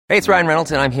Hey, it's Ryan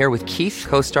Reynolds, and I'm here with Keith,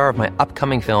 co-star of my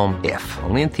upcoming film, If,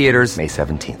 only in theaters May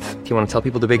 17th. Do you want to tell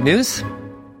people the big news?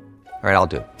 All right, I'll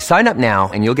do it. Sign up now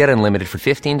and you'll get unlimited for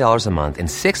 $15 a month and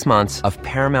 6 months of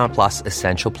Paramount Plus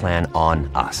Essential Plan on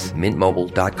us.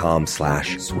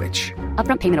 MintMobile.com/switch.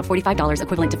 Upfront payment of $45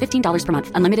 equivalent to $15 per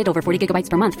month. Unlimited over 40 gigabytes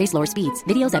per month. Face lower speeds.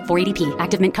 Videos at 480p.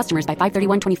 Active Mint customers by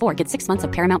 531.24 get 6 months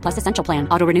of Paramount Plus Essential Plan.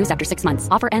 Auto renews after 6 months.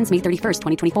 Offer ends May 31st,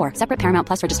 2024. Separate Paramount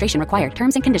Plus registration required.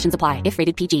 Terms and conditions apply if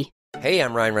rated PG. Hey,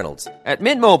 I'm Ryan Reynolds. At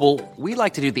Mint Mobile, we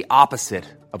like to do the opposite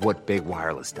of what Big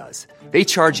Wireless does. They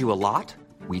charge you a lot.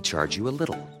 We charge you a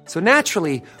little. So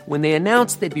naturally, when they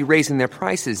announced they'd be raising their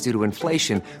prices due to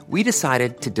inflation, we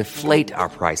decided to deflate our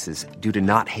prices due to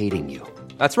not hating you.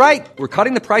 That's right. We're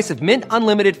cutting the price of Mint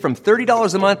Unlimited from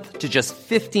 $30 a month to just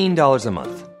 $15 a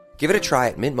month. Give it a try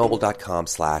at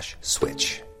mintmobile.com/switch.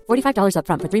 $45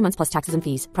 upfront for 3 months plus taxes and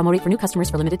fees. Promo rate for new customers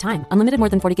for limited time. Unlimited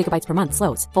more than 40 gigabytes per month.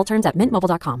 Slows full terms at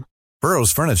mintmobile.com.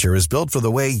 Burrow's furniture is built for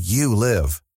the way you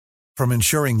live. From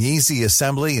ensuring easy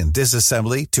assembly and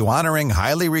disassembly to honoring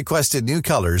highly requested new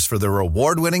colors for their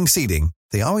award-winning seating,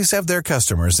 they always have their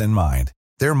customers in mind.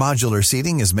 Their modular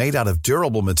seating is made out of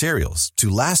durable materials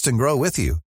to last and grow with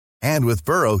you. And with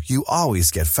Burrow, you always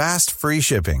get fast, free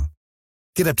shipping.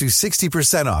 Get up to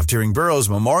 60% off during Burrow's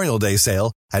Memorial Day sale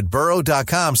at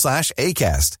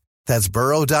burrow.com/ACAST. That's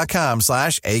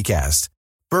burrow.com/ACAST.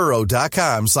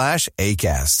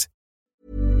 burrow.com/ACAST.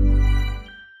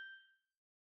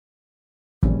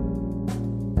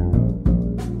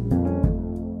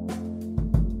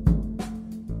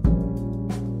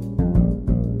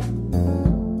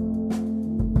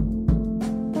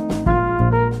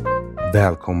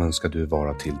 Välkommen ska du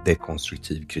vara till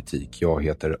Dekonstruktiv kritik. Jag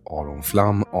heter Aron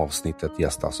Flam. Avsnittet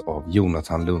gästas av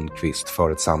Jonathan Lundqvist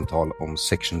för ett samtal om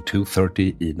Section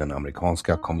 230 i den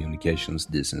amerikanska Communications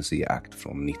Decency Act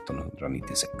från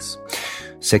 1996.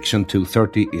 Section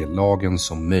 230 är lagen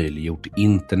som möjliggjort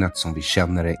internet som vi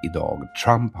känner det idag.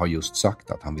 Trump har just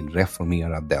sagt att han vill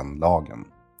reformera den lagen.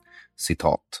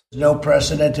 Citat. No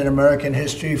precedent in American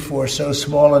history for so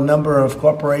small a number of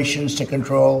corporations to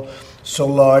control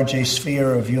so large a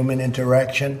sphere of human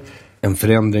interaction. En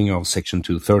förändring av Section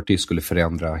 230 skulle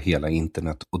förändra hela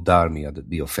internet och därmed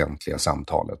det offentliga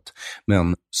samtalet.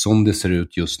 Men som det ser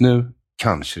ut just nu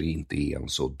kanske det inte är en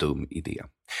så dum idé.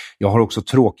 Jag har också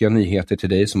tråkiga nyheter till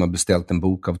dig som har beställt en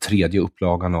bok av 3:e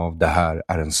upplagan av Det här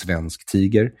är en svensk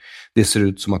tiger. Det ser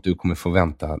ut som att du kommer få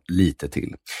vänta lite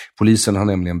till. Polisen har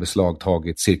nämligen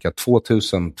beslagtagit cirka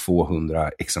 2200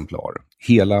 exemplar.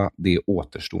 Hela det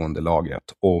återstående lagret.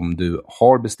 Om du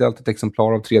har beställt ett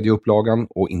exemplar av 3:e upplagan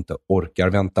och inte orkar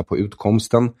vänta på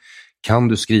utkomsten kan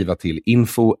du skriva till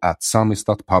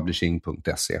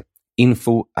info@samistatpublishing.se.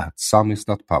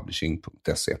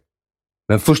 info@samistatpublishing.se.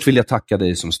 Men först vill jag tacka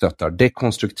dig som stöttar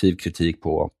dekonstruktiv kritik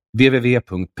på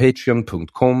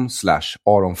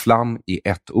www.patreon.com/aronflam i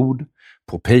ett ord,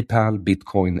 på PayPal,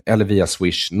 Bitcoin eller via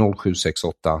Swish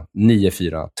 0768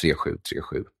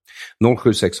 943737.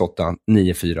 0768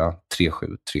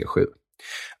 943737.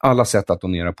 Alla sätt att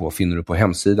donera på finner du på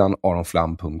hemsidan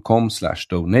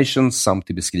aronflam.com/donations samt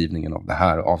i beskrivningen av det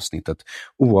här avsnittet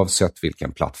oavsett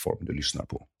vilken plattform du lyssnar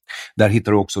på. Där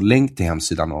hittar du också länk till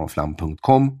hemsidan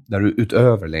aronflam.com där du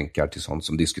utöver länkar till sånt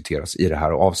som diskuteras i det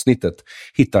här avsnittet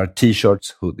hittar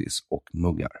t-shirts, hoodies och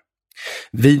muggar.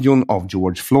 Videon av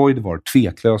George Floyd var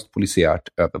tveklöst polisiärt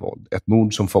övervåld. Ett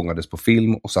mord som fångades på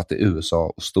film och satte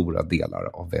USA och stora delar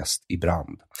av väst i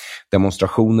brand.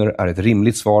 Demonstrationer är ett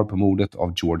rimligt svar på mordet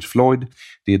av George Floyd.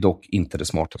 Det är dock inte det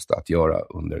smartaste att göra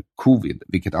under covid,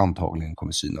 vilket antagligen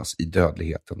kommer synas i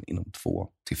dödligheten inom 2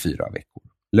 till 4 veckor.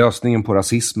 Lösningen på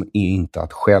rasism är inte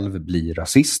att själv bli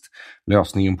rasist.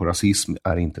 Lösningen på rasism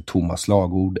är inte tomma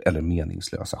slagord eller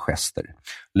meningslösa gester.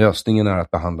 Lösningen är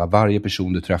att behandla varje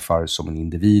person du träffar som en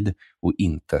individ och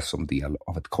inte som del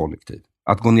av ett kollektiv.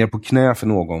 Att gå ner på knä för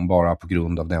någon bara på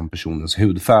grund av den personens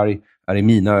hudfärg är i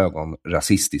mina ögon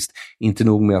rasistiskt. Inte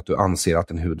nog med att du anser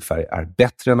att en hudfärg är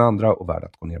bättre än andra och värd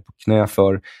att gå ner på knä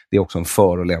för. Det är också en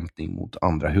förolämpning mot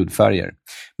andra hudfärger.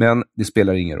 Men det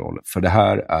spelar ingen roll, för det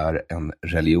här är en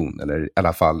religion, eller i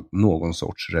alla fall någon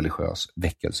sorts religiös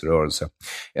väckelserörelse.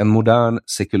 En modern,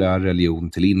 sekulär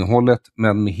religion till innehållet,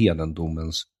 men med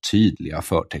hedendomens tydliga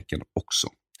förtecken också.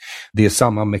 Det är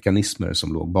samma mekanismer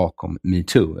som låg bakom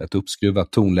MeToo, ett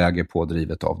uppskruvat tonläge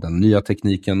pådrivet av den nya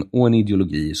tekniken och en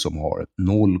ideologi som har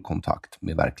noll kontakt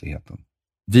med verkligheten.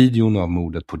 Videon av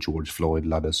mordet på George Floyd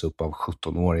laddades upp av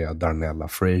 17-åriga Darnella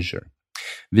Frazier.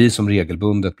 Vi som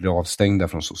regelbundet blir avstängda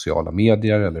från sociala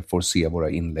medier eller får se våra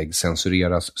inlägg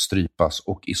censureras, strypas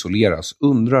och isoleras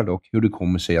undrar dock hur det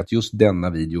kommer sig att just denna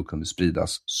video kunde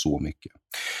spridas så mycket.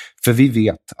 För vi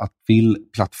vet att vill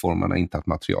plattformarna inte att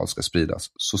material ska spridas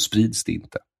så sprids det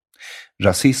inte.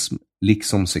 Rasism,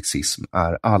 liksom sexism,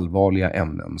 är allvarliga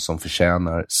ämnen som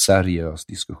förtjänar seriös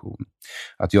diskussion.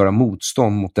 Att göra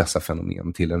motstånd mot dessa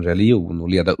fenomen till en religion och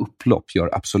leda upplopp gör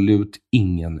absolut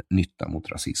ingen nytta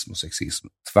mot rasism och sexism.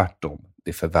 Tvärtom,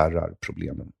 det förvärrar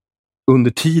problemen.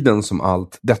 Under tiden som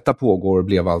allt detta pågår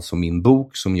blev alltså min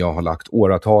bok, som jag har lagt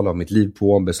åratal av mitt liv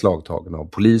på, beslagtagen av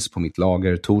polis på mitt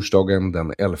lager torsdagen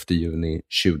den 11 juni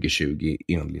 2020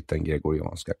 enligt den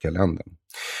gregorianska kalendern.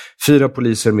 4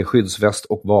 poliser med skyddsväst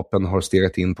och vapen har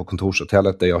stegat in på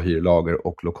kontorshotellet där jag hyr lager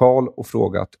och lokal och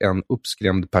frågat en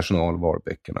uppskrämd personal var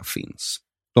böckerna finns.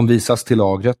 De visas till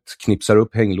lagret, knipsar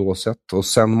upp hänglåset och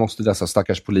sen måste dessa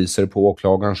stackars poliser på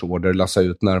åklagarens order lassa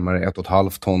ut närmare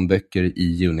 1,5 ton böcker i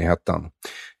junihettan.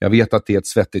 Jag vet att det är ett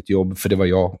svettigt jobb, för det var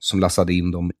jag som lassade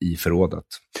in dem i förrådet.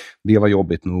 Det var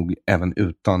jobbigt nog även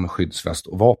utan skyddsväst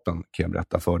och vapen, kan jag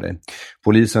berätta för dig.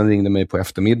 Polisen ringde mig på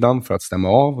eftermiddagen för att stämma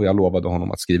av och jag lovade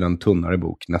honom att skriva en tunnare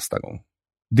bok nästa gång.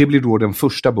 Det blir då den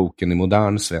första boken i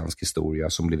modern svensk historia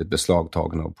som blivit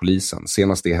beslagtagen av polisen.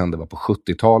 Senast det hände var på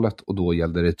 70-talet och då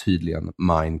gällde det tydligen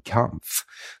Mein Kampf.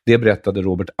 Det berättade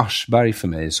Robert Aschberg för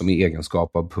mig, som i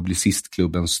egenskap av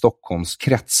Publicistklubben Stockholms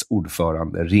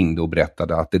kretsordförande ringde och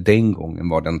berättade att det den gången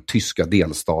var den tyska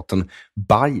delstaten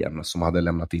Bayern som hade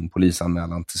lämnat in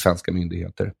polisanmälan till svenska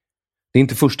myndigheter. Det är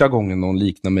inte första gången någon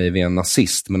liknar mig vid en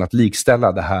nazist, men att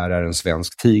likställa det här är en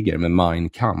svensk tiger med Mein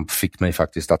Kampf fick mig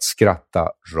faktiskt att skratta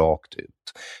rakt ut.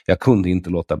 Jag kunde inte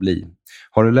låta bli.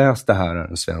 Har du läst det här är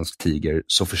en svensk tiger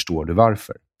så förstår du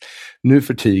varför. Nu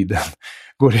för tiden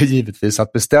går det givetvis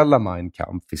att beställa Mein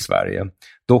Kampf i Sverige.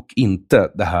 Dock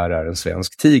inte det här är en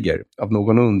svensk tiger. Av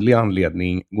någon underlig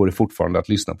anledning går det fortfarande att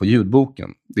lyssna på ljudboken.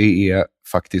 Det är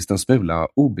faktiskt en smula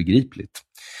obegripligt.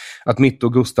 Att mitt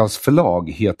och Gustavs förlag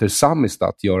heter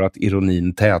Samistat gör att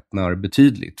ironin tätnar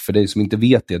betydligt. För dig som inte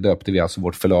vet det döpte vi alltså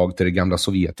vårt förlag till det gamla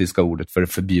sovjetiska ordet för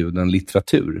förbjuden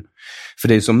litteratur. För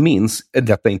dig som minns är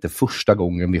detta inte första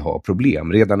gången vi har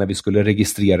problem. Redan när vi skulle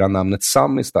registrera namnet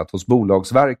Samistat hos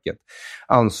Bolagsverket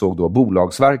ansåg då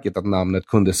Bolagsverket att namnet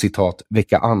kunde citat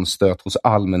väcka anstöt hos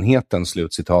allmänheten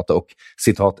slutcitat och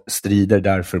citat strider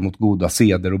därför mot goda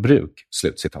seder och bruk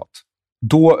slutcitat.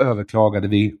 Då överklagade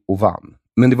vi och vann.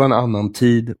 Men det var en annan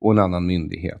tid och en annan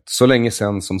myndighet. Så länge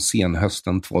sedan som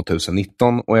senhösten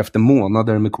 2019 och efter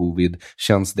månader med covid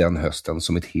känns den hösten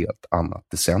som ett helt annat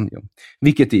decennium.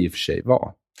 Vilket det i och för sig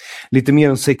var. Lite mer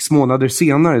än 6 månader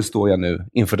senare står jag nu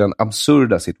inför den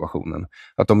absurda situationen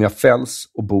att om jag fälls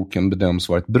och boken bedöms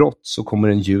vara ett brott så kommer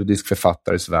en judisk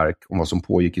författares verk om vad som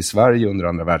pågick i Sverige under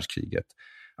andra världskriget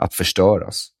att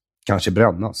förstöras, kanske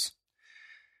brännas.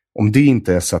 Om det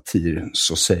inte är satir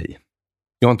så säg.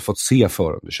 Jag har inte fått se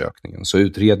förundersökningen så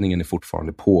utredningen är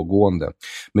fortfarande pågående.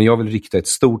 Men jag vill rikta ett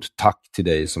stort tack till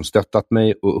dig som stöttat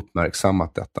mig och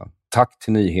uppmärksammat detta. Tack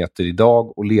till Nyheter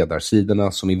idag och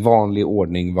ledarsidorna som i vanlig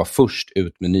ordning var först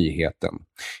ut med nyheten.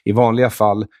 I vanliga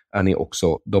fall är ni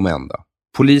också de enda.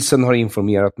 Polisen har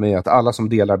informerat mig att alla som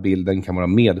delar bilden kan vara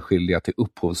medskyldiga till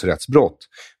upphovsrättsbrott.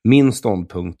 Min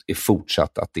ståndpunkt är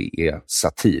fortsatt att det är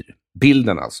satir.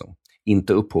 Bilden alltså,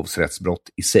 inte upphovsrättsbrott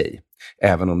i sig.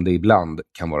 Även om det ibland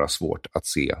kan vara svårt att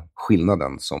se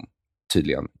skillnaden som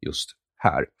tydligen just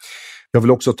här. Jag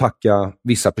vill också tacka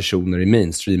vissa personer i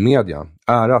mainstream-media.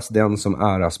 Äras den som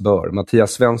äras bör.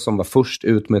 Mattias Svensson var först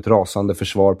ut med ett rasande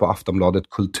försvar på Aftonbladet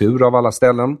Kultur av alla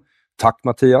ställen. Tack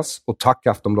Mattias och tack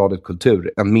Aftonbladet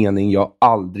Kultur. En mening jag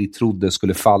aldrig trodde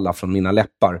skulle falla från mina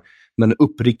läppar. Men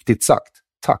uppriktigt sagt,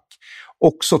 tack.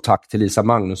 Också tack till Lisa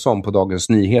Magnusson på Dagens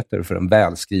Nyheter för en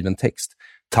välskriven text.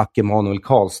 Tack Emanuel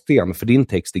Karlsten för din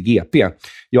text i GP.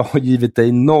 Jag har givit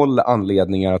dig 0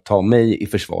 anledningar att ta mig i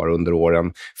försvar under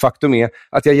åren. Faktum är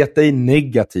att jag gett dig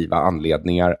negativa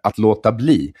anledningar att låta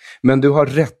bli. Men du har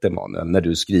rätt Emanuel när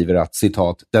du skriver att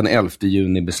citat den 11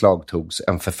 juni beslagtogs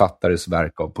en författares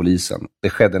verk av polisen. Det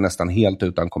skedde nästan helt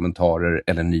utan kommentarer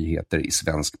eller nyheter i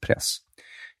svensk press.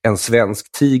 En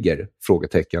svensk tiger?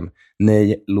 Frågetecken.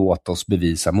 Nej, låt oss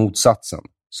bevisa motsatsen.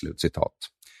 Slutcitat.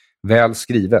 Väl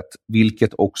skrivet,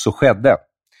 vilket också skedde.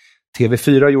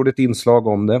 TV4 gjorde ett inslag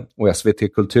om det och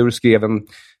SVT Kultur skrev en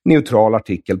neutral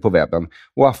artikel på webben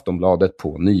och Aftonbladet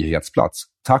på nyhetsplats.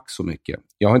 Tack så mycket.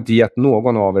 Jag har inte gett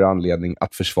någon av er anledning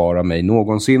att försvara mig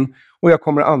någonsin och jag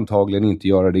kommer antagligen inte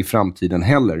göra det i framtiden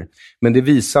heller. Men det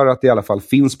visar att det i alla fall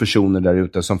finns personer där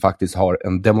ute som faktiskt har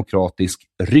en demokratisk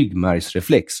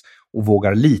ryggmärgsreflex och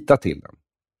vågar lita till den.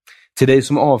 Till dig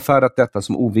som avfärdat detta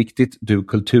som oviktigt, du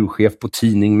kulturchef på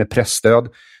tidning med pressstöd,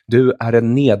 du är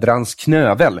en nedrans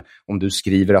knövel om du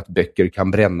skriver att böcker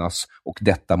kan brännas och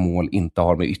detta mål inte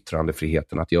har med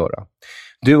yttrandefriheten att göra.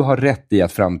 Du har rätt i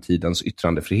att framtidens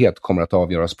yttrandefrihet kommer att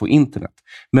avgöras på internet.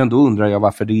 Men då undrar jag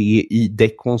varför det är i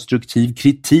dekonstruktiv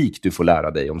kritik du får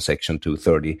lära dig om Section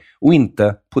 230 och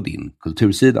inte på din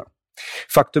kultursida.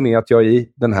 Faktum är att jag i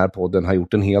den här podden har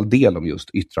gjort en hel del om just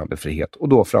yttrandefrihet och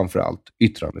då framförallt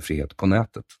yttrandefrihet på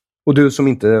nätet. Och du som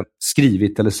inte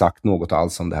skrivit eller sagt något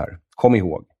alls om det här, kom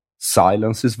ihåg,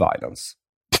 silence is violence.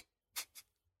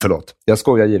 Förlåt, jag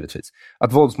skojar givetvis.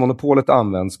 Att våldsmonopolet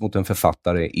används mot en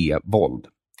författare är våld.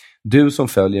 Du som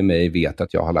följer mig vet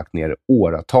att jag har lagt ner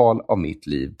åratal av mitt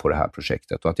liv på det här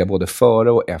projektet och att jag både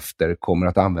före och efter kommer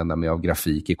att använda mig av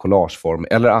grafik i collageform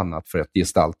eller annat för att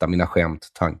gestalta mina skämt,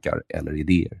 tankar eller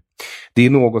idéer. Det är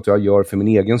något jag gör för min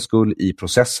egen skull i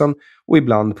processen och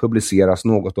ibland publiceras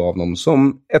något av dem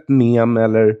som ett mem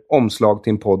eller omslag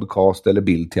till en podcast eller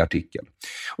bild till artikel.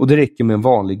 Och det räcker med en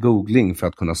vanlig googling för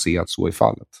att kunna se att så är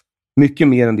fallet. Mycket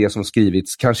mer än det som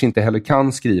skrivits kanske inte heller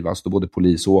kan skrivas då både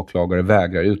polis och åklagare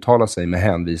vägrar uttala sig med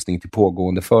hänvisning till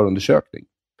pågående förundersökning.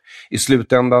 I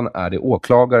slutändan är det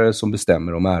åklagare som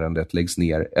bestämmer om ärendet läggs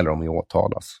ner eller om det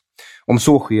åtalas. Om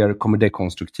så sker kommer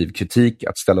dekonstruktiv kritik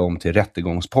att ställa om till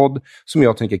rättegångspodd som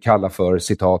jag tänker kalla för,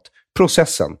 citat,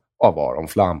 processen av Aron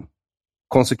Flam.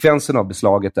 Konsekvensen av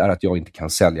beslaget är att jag inte kan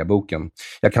sälja boken.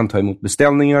 Jag kan ta emot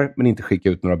beställningar men inte skicka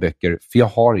ut några böcker för jag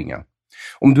har inga.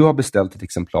 Om du har beställt ett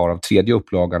exemplar av 3:e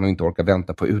upplagan och inte orkar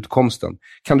vänta på utkomsten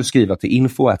kan du skriva till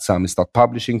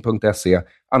info@samistatpublishing.se,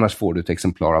 annars får du ett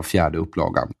exemplar av 4:e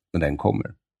upplagan när den kommer.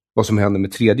 Vad som händer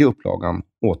med 3:e upplagan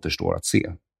återstår att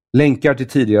se. Länkar till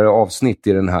tidigare avsnitt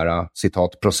i den här,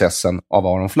 citat, processen av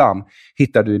Aron Flam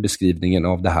hittar du i beskrivningen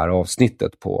av det här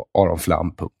avsnittet på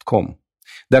aronflam.com.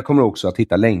 Där kommer du också att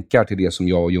hitta länkar till det som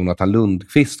jag och Jonathan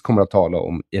Lundqvist kommer att tala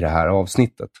om i det här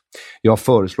avsnittet. Jag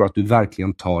föreslår att du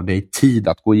verkligen tar dig tid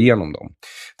att gå igenom dem.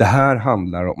 Det här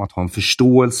handlar om att ha en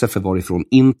förståelse för varifrån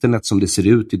internet som det ser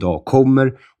ut idag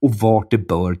kommer och vart det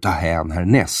bör ta hän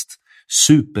härnäst.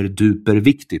 Superduper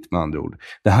viktigt med andra ord.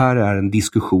 Det här är en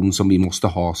diskussion som vi måste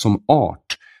ha som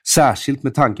art, särskilt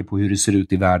med tanke på hur det ser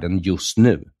ut i världen just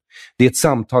nu. Det är ett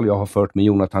samtal jag har fört med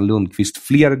Jonathan Lundqvist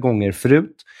flera gånger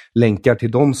förut. Länkar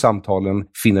till de samtalen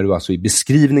finner du alltså i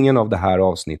beskrivningen av det här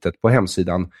avsnittet på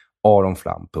hemsidan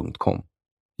aronflam.com.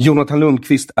 Jonathan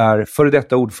Lundqvist är före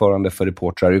detta ordförande för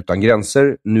Reportrar utan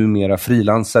gränser, numera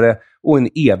frilansare och en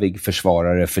evig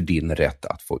försvarare för din rätt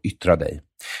att få yttra dig.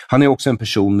 Han är också en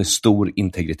person med stor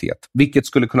integritet, vilket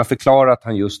skulle kunna förklara att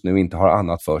han just nu inte har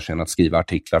annat för sig än att skriva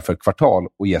artiklar för Kvartal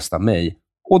och gästa mig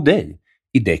och dig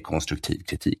i dekonstruktiv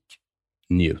kritik.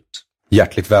 Njut.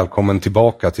 Hjärtligt välkommen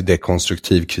tillbaka till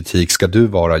dekonstruktiv kritik ska du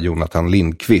vara, Jonathan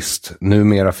Lundqvist,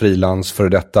 numera frilans för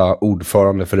detta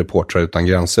ordförande för Reportrar utan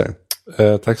gränser.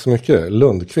 Tack så mycket.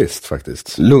 Lundqvist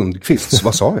faktiskt. Lundqvist,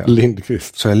 vad sa jag?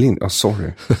 Lundqvist. Så jag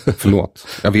sorry. Förlåt.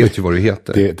 Jag vet ju vad du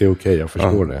heter. Det är okej, jag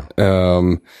förstår det.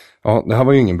 Ja, det här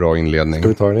var ju ingen bra inledning. Ska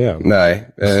vi ta den igen? Nej,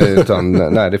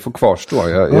 nej, det får kvarstå.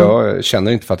 Jag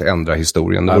känner inte för att ändra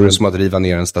historien. Det vore som att riva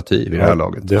ner en staty vid det här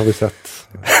laget. Det har vi sett.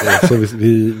 Så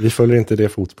vi följer inte det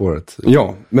fotspåret.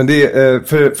 Ja, men det,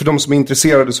 för de som är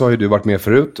intresserade så har ju du varit med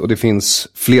förut. Och det finns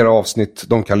flera avsnitt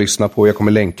de kan lyssna på. Jag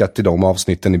kommer länka till de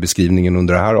avsnitten i beskrivningen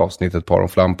under det här avsnittet på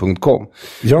aronflam.com.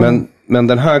 Ja. Men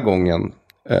den här gången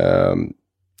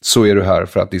så är du här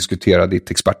för att diskutera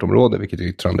ditt expertområde, vilket är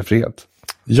yttrandefrihet.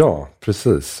 Ja,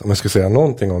 precis. Om jag ska säga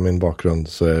någonting om min bakgrund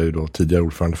så är jag ju då tidigare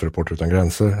ordförande för Reportrar utan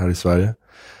gränser här i Sverige.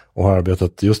 Och har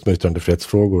arbetat just med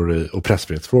yttrandefrihetsfrågor och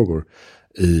pressfrihetsfrågor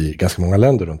i ganska många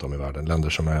länder runt om i världen. Länder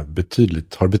som har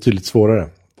betydligt svårare,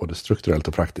 både strukturellt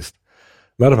och praktiskt,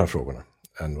 med de här frågorna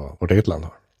än vad vårt eget land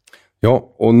har.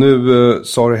 Ja, och nu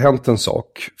så har det hänt en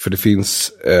sak. För det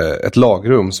finns ett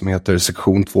lagrum som heter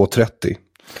sektion 230.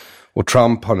 Och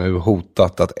Trump har nu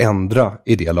hotat att ändra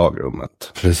i det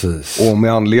lagrummet. Precis. Och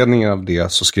med anledning av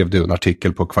det så skrev du en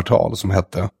artikel på Kvartal som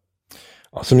hette...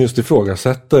 Ja, som just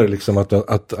ifrågasätter liksom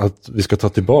att vi ska ta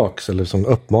tillbaks, eller som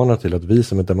uppmanar till att vi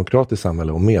som ett demokratiskt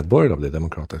samhälle och medborgare av det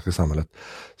demokratiska samhället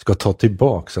ska ta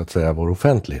tillbaks, så att säga, vår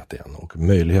offentlighet igen. Och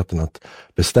möjligheten att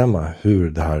bestämma hur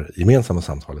det här gemensamma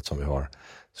samtalet som vi har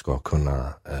ska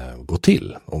kunna gå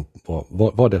till. Och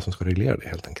vad det är som ska reglera det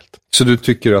helt enkelt. Så du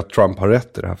tycker att Trump har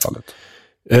rätt i det här fallet?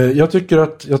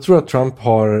 Jag tror att Trump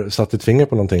har satt ett finger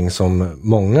på någonting som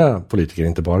många politiker,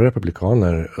 inte bara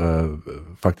republikaner,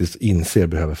 faktiskt inser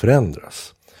behöver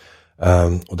förändras.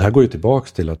 Och det här går ju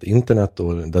tillbaks till att internet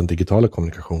och den digitala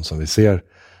kommunikation som vi ser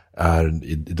är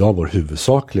idag vår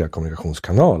huvudsakliga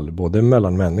kommunikationskanal, både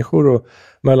mellan människor och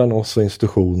mellan oss och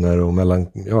institutioner och mellan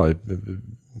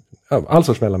all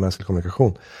sorts mellanmänsklig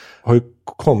kommunikation, har ju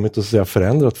kommit att säga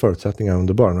förändrat förutsättningar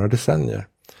under bara några decennier.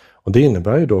 Och det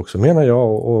innebär ju då också, menar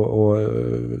jag och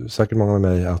säkert många med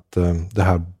mig, att det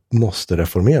här måste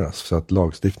reformeras så att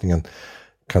lagstiftningen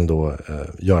kan då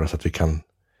göra så att vi kan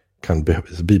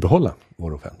bibehålla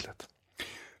vår offentlighet.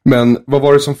 Men vad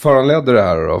var det som föranledde det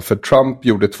här då? För Trump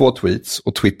gjorde 2 tweets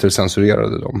och Twitter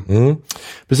censurerade dem.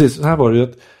 Precis, så här var det ju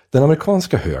att den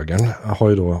amerikanska högern har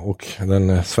ju då, och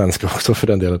den svenska också för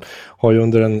den delen, har ju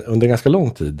under en ganska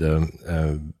lång tid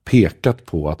pekat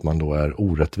på att man då är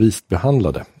orättvist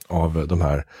behandlade av de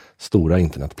här stora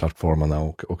internetplattformarna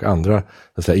och andra, så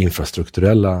att säga,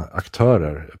 infrastrukturella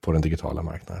aktörer på den digitala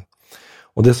marknaden.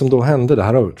 Och det som då hände, det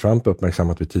här har Trump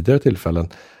uppmärksammat vid tidigare tillfällen,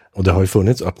 och det har ju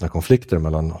funnits öppna konflikter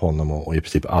mellan honom och i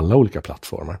princip alla olika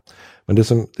plattformar. Men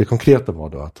det konkreta var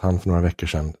då att han för några veckor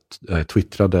sedan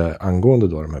twittrade angående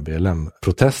då de här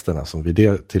BLM-protesterna som vid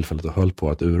det tillfället höll på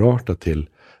att urarta till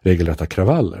regelrätta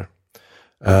kravaller.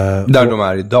 Där de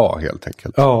är idag helt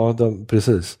enkelt. Ja,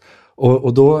 precis.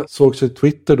 Och då såg sig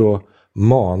Twitter då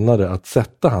manade att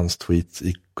sätta hans tweets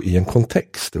i en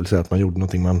kontext. Det vill säga att man gjorde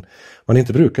någonting man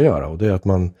inte brukar göra. Och det är att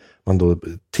man då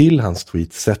till hans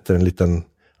tweets sätter en liten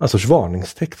sorts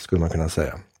varningstext, skulle man kunna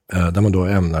säga. Där man då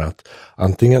ämnar att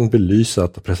antingen belysa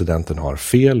att presidenten har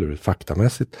fel ur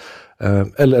faktamässigt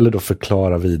eller då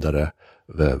förklara vidare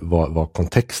vad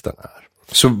kontexten är.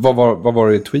 Så vad var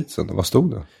det i tweetsen? Vad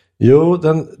stod det? Jo,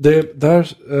 där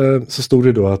så stod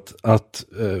det då att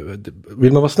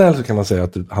vill man vara snäll så kan man säga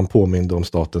att han påminde om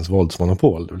statens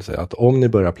våldsmonopol. Det vill säga att om ni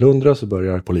börjar plundra så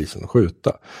börjar polisen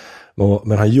skjuta.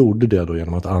 Men han gjorde det då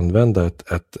genom att använda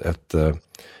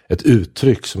ett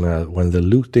uttryck som är when the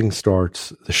looting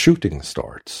starts, the shooting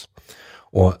starts.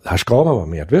 Och här ska man vara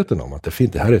medveten om att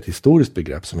det här är ett historiskt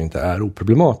begrepp som inte är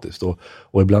oproblematiskt.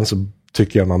 Och ibland så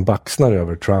tycker jag man baxnar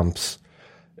över Trumps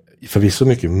förvisso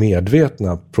mycket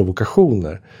medvetna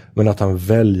provokationer, men att han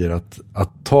väljer att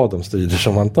ta de strider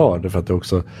som han tar, därför att det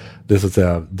också det, så att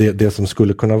säga, det som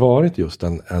skulle kunna varit just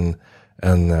en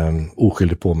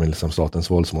oskyldig påminnelse om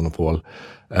statens våldsmonopol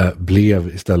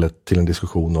blev istället till en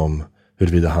diskussion om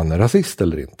huruvida han är rasist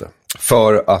eller inte.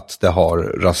 För att det har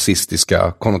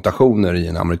rasistiska konnotationer i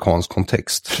en amerikansk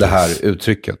kontext, precis. Det här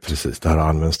uttrycket. Precis, det här har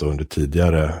använts då under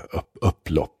tidigare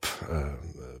upplopp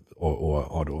och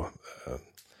har då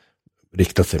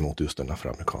riktat sig mot just den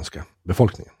afroamerikanska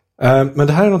befolkningen. Men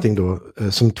det här är någonting då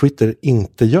som Twitter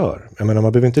inte gör. Jag menar,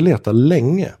 man behöver inte leta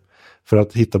länge för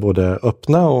att hitta både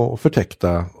öppna och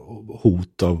förtäckta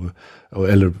hot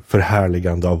eller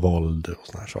förhärligande av våld och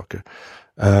såna här saker.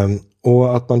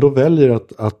 Och att man då väljer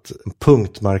att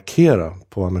punktmarkera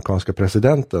på amerikanska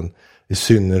presidenten, i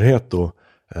synnerhet då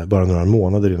bara några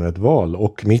månader innan ett val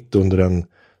och mitt under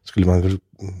skulle man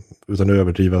utan att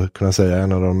överdriva kunna säga,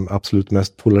 en av de absolut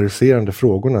mest polariserande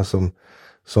frågorna som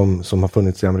har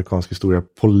funnits i amerikansk historia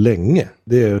på länge.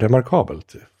 Det är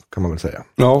remarkabelt, kan man väl säga.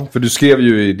 Ja, för du skrev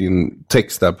ju i din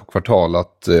text där på Kvartal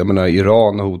att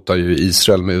Iran hotar ju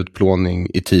Israel med utplåning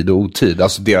i tid och otid.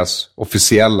 Alltså deras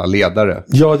officiella ledare.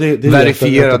 Ja, det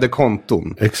verifierade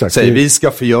konton. Exakt. Säger vi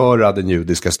ska förgöra den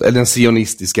judiska, eller den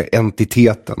sionistiska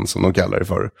entiteten som de kallar det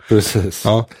för. Precis.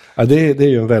 Ja, det är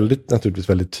ju naturligtvis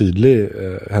väldigt tydlig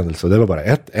händelse. Det var bara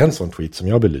en sån tweet som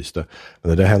jag belyste.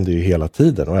 Men det händer ju hela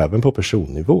tiden och även på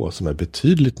personnivå som är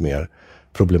betydligt mer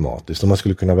problematiskt. Och man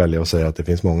skulle kunna välja att säga att det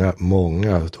finns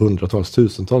många hundratals,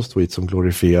 tusentals tweets som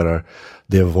glorifierar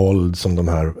det våld som de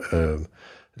här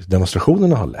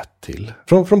demonstrationerna har lett till.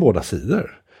 Från båda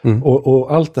sidor. Mm.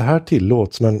 Och allt det här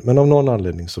tillåts, men av någon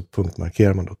anledning så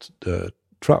punktmarkerar man då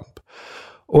Trump.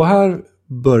 Och här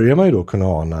börjar man ju då kunna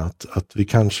ana att vi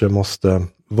kanske måste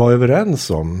vara överens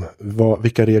om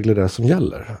vilka regler det är som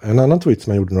gäller. En annan tweet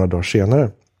som jag gjorde några dagar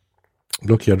senare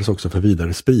blockerades också för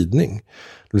vidare spridning.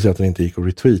 Det vill säga att den inte gick att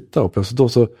retweeta. Och då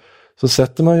så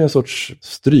sätter man ju en sorts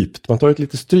man tar ett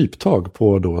litet stryptag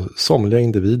på då somliga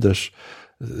individers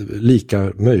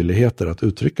lika möjligheter att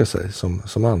uttrycka sig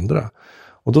som andra.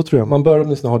 Och då tror jag man bör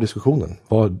åtminstone ha diskussionen.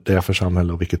 Vad det är för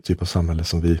samhälle och vilket typ av samhälle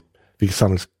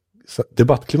vilket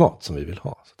debattklimat som vi vill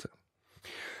ha. Så att säga.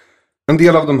 En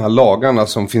del av de här lagarna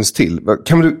som finns till.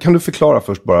 Kan du förklara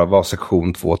först bara vad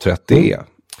sektion 230 är?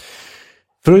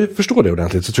 För att förstå det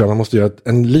ordentligt så tror jag man måste göra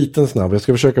en liten snabb. Jag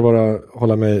ska försöka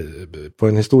hålla mig på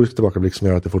en historisk tillbakablick som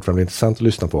gör att det fortfarande är intressant att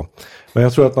lyssna på. Men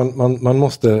jag tror att man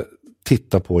måste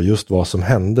titta på just vad som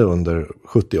hände under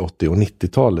 70-, 80- och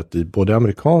 90-talet i både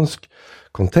amerikansk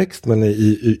kontext men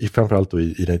i framförallt då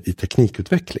i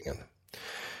teknikutvecklingen.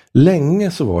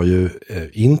 länge så var ju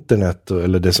internet,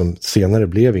 eller det som senare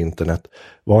blev internet,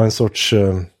 var en sorts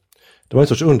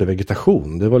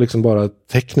undervegetation. Det var liksom bara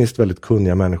tekniskt väldigt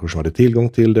kunniga människor som hade tillgång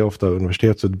till det, ofta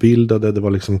universitetsutbildade. Det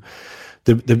var liksom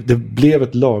det blev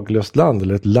ett laglöst land,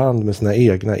 eller ett land med sina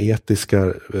egna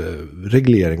etiska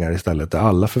regleringar istället, där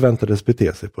alla förväntades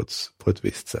bete sig på ett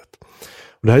visst sätt.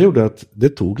 Och det här gjorde att det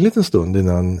tog en liten stund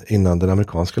innan den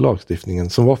amerikanska lagstiftningen,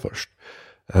 som var först,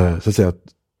 så att säga,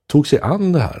 tog sig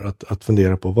an det här, att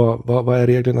fundera på vad är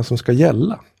reglerna som ska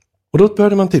gälla. Och då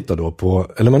började man titta då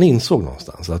på, eller man insåg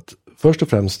någonstans att först och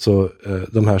främst så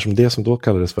det som då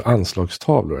kallades för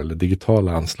anslagstavlor, eller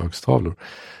digitala anslagstavlor,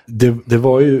 det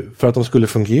var ju, för att de skulle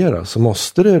fungera så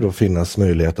måste det då finnas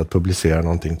möjlighet att publicera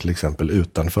någonting till exempel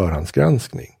utan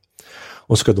förhandsgranskning.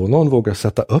 Och ska då någon våga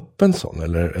sätta upp en sån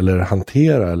eller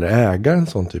hantera eller äga en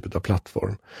sån typ av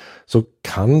plattform, så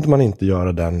kan man inte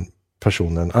göra den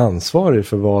personen ansvarig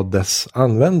för vad dess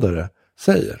användare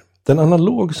säger. Den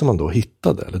analog som man då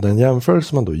hittade, eller den jämförelse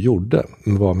som man då gjorde,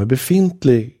 var med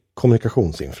befintlig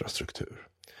kommunikationsinfrastruktur.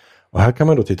 Och här kan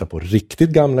man då titta på riktigt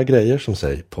gamla grejer som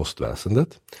säg postväsendet,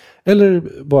 eller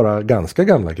bara ganska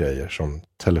gamla grejer som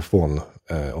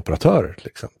telefonoperatörer till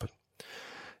exempel.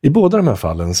 I båda de här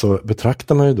fallen så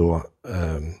betraktar man ju då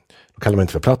kallar man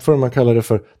inte för plattform, man kallar det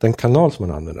för den kanal som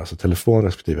man använder, alltså telefon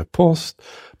respektive post,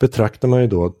 betraktar man ju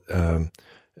då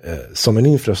som en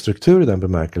infrastruktur i den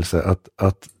bemärkelse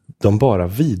att de bara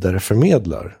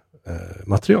vidareförmedlar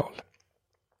material.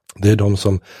 Det är de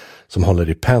som håller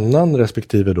i pennan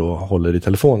respektive då håller i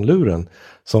telefonluren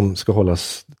som ska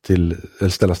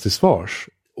ställas till svars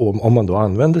om man då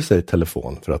använder sig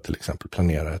telefon för att till exempel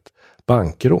planera ett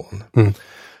bankrån.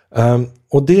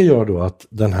 Och det gör då att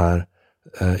den här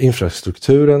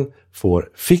infrastrukturen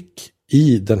fick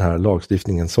i den här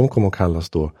lagstiftningen, som kommer att kallas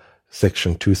då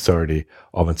Section 230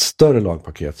 av ett större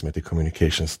lagpaket som heter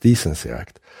Communications Decency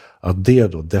Act, att det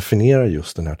då definierar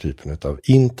just den här typen av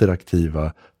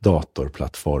interaktiva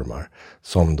datorplattformar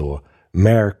som då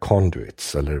mere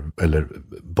conduits, eller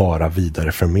bara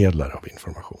vidareförmedlare av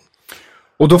information.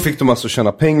 Och då fick de alltså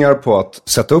tjäna pengar på att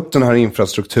sätta upp den här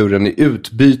infrastrukturen i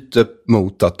utbyte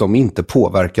mot att de inte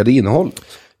påverkade innehållet.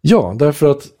 Ja,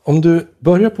 därför att om du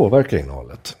börjar påverka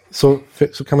innehållet så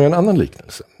kan man göra en annan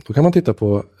liknelse. Då kan man titta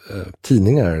på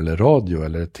tidningar eller radio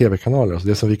eller tv-kanaler, alltså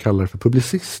det som vi kallar för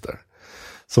publicister,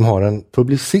 som har en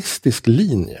publicistisk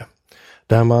linje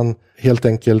där man helt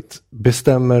enkelt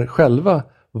bestämmer själva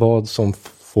vad som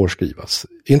får skrivas.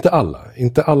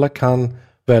 Inte alla kan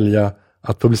välja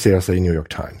att publicera sig i New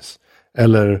York Times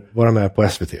eller vara med på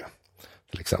SVT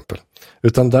till exempel.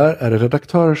 Utan där är det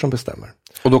redaktörer som bestämmer.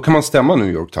 Och då kan man stämma New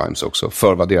York Times också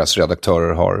för vad deras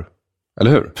redaktörer har,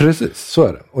 eller hur? Precis, så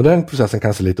är det. Och den processen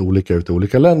kan se lite olika ut i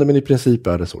olika länder, men i princip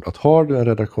är det så att har du en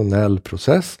redaktionell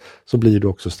process så blir du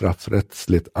också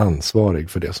straffrättsligt ansvarig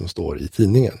för det som står i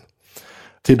tidningen.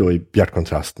 Till då i bjärt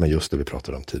kontrast med just det vi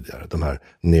pratade om tidigare, de här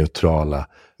neutrala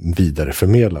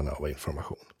vidareförmedlarna av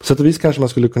information. På sätt och vis kanske man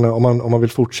skulle kunna, om man vill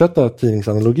fortsätta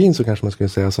tidningsanalogin, så kanske man skulle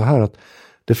säga så här att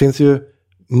det finns ju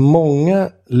många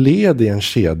led i en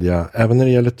kedja, även när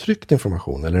det gäller tryckt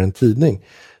information eller en tidning,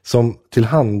 som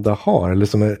tillhandahar eller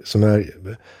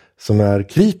som är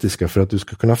kritiska för att du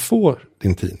ska kunna få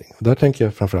din tidning. Och där tänker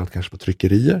jag framförallt kanske på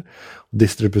tryckerier,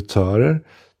 distributörer,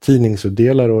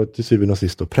 tidningsutdelare och till syvende och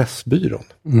sist då pressbyrån.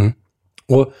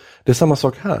 Och det är samma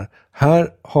sak här. Här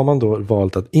har man då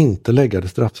valt att inte lägga det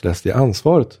straffrättsliga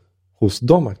ansvaret hos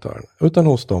de aktörerna, utan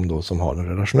hos de då som har den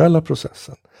redaktionella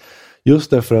processen.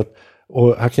 Just därför att,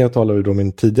 och här kan jag tala ur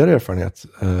min tidigare erfarenhet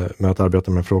med att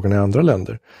arbeta med frågan i andra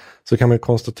länder, så kan man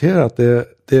konstatera att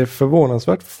det är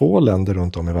förvånansvärt få länder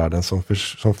runt om i världen som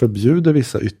förbjuder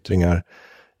vissa yttringar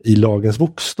i lagens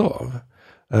bokstav.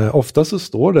 Ofta så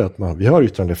står det att vi har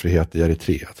yttrandefrihet i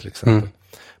Eritrea till exempel.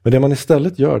 Men det man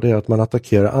istället gör, det är att man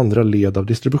attackerar andra led av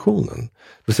distributionen.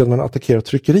 Det vill säga att man attackerar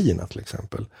tryckerierna till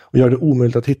exempel. Och gör det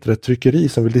omöjligt att hitta ett tryckeri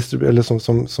som vill eller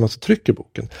som alltså trycker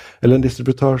boken. Eller en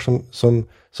distributör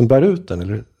som bär ut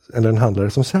den, eller en handlare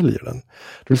som säljer den.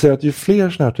 Det vill säga att ju fler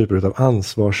sådana här typer av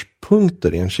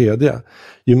ansvarspunkter i en kedja,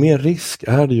 ju mer risk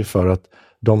är det ju för att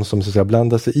de som så att säga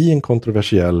blandar sig i en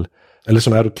kontroversiell, eller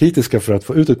som är kritiska för att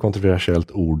få ut ett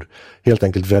kontroversiellt ord, helt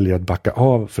enkelt väljer att backa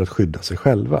av för att skydda sig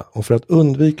själva. Och för att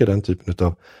undvika den typen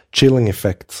av chilling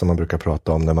effect som man brukar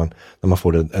prata om när man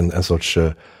får en sorts,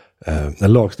 när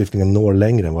lagstiftningen når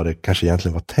längre än vad det kanske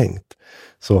egentligen var tänkt,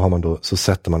 så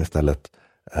sätter man istället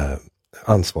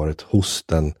ansvaret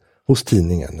hos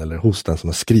tidningen eller hos den som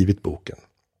har skrivit boken.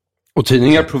 Och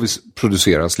tidningar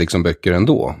produceras liksom böcker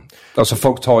ändå. Alltså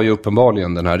folk tar ju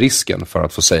uppenbarligen den här risken för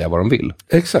att få säga vad de vill.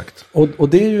 Exakt. Och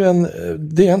det är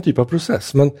ju en typ av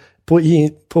process. Men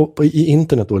I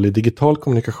internet då, eller digital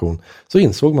kommunikation, så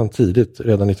insåg man tidigt,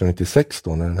 redan 1996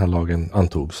 då när den här lagen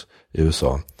antogs i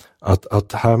USA,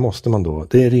 att här måste man då,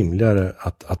 det är rimligare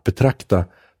att betrakta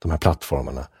de här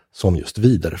plattformarna som just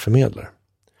vidareförmedlare.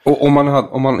 Och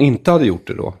om man inte hade gjort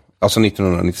det då, alltså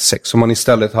 1996, om man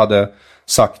istället hade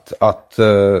sagt att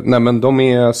nej men de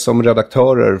är som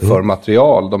redaktörer för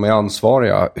material, de är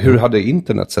ansvariga. Hur hade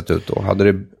internet sett ut då?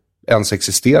 Hade det ens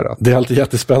existerat? Det är alltid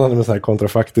jättespännande med så här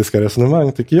kontrafaktiska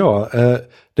resonemang tycker jag.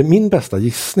 Det är min bästa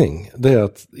gissning, det är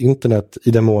att internet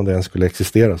i den mån det ens skulle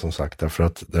existera som sagt,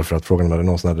 därför att frågan om det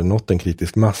någonsin hade nått en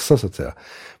kritisk massa så att säga.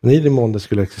 Men i den mån det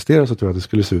skulle existera så tror jag att det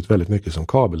skulle se ut väldigt mycket som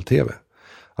kabel-tv.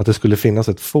 Att det skulle finnas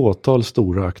ett fåtal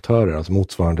stora aktörer, alltså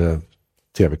motsvarande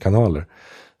tv-kanaler,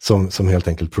 som helt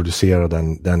enkelt producerar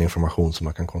den information som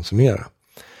man kan konsumera.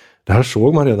 Det här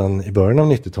såg man redan i början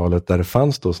av 90-talet där det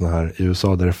fanns då såna här i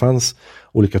USA där det fanns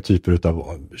olika typer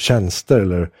av tjänster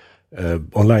eller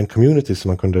online communities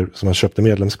som man köpte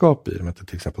medlemskap i. De hette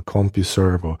till exempel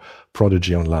CompuServe och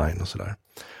Prodigy Online och sådär.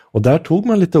 Och där tog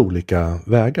man lite olika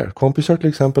vägar. CompuServe till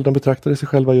exempel, de betraktade sig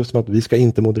själva just som att vi ska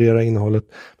inte moderera innehållet.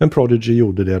 Men Prodigy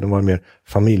gjorde det, de var mer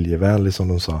familjevänlig som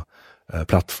de sa,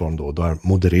 plattform då. Där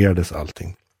modererades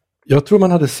allting. Jag tror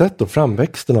man hade sett då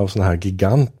framväxten av såna här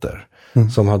giganter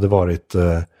som hade varit,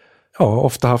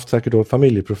 ofta haft säkert då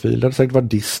familjeprofil. Det hade säkert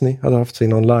varit Disney, hade haft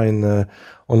sin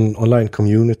online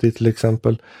community till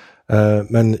exempel.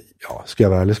 Men ska jag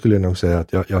vara ärlig skulle jag nog säga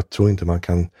att jag tror inte man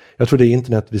kan, jag tror det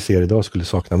internet vi ser idag skulle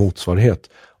sakna motsvarighet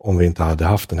om vi inte hade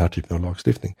haft den här typen av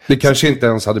lagstiftning. Det kanske inte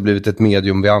ens hade blivit ett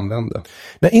medium vi använde.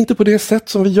 Nej, inte på det sätt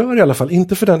som vi gör i alla fall.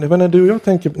 Inte för den,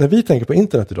 när vi tänker på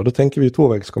internet idag, då tänker vi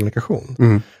tvåvägskommunikation.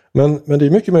 Men det är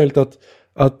mycket möjligt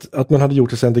att man hade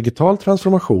gjort en digital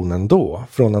transformation ändå,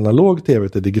 från analog tv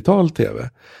till digital tv.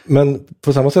 Men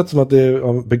på samma sätt som att det är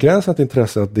av begränsat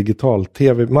intresse att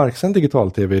marksänd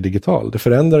digital tv är digital. Det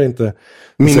förändrar inte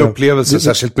min upplevelse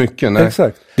särskilt mycket. Nej.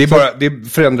 Exakt. Det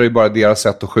förändrar ju bara deras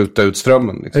sätt att skjuta ut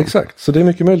strömmen. Liksom. Exakt, så det är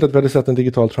mycket möjligt att vi hade sett en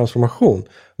digital transformation.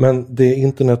 Men det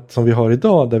internet som vi har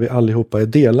idag, där vi allihopa är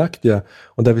delaktiga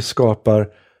och där vi skapar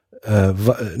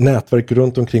nätverk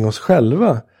runt omkring oss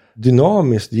själva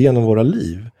dynamiskt genom våra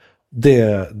liv,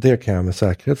 det kan jag med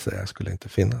säkerhet säga skulle inte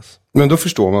finnas. Men då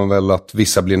förstår man väl att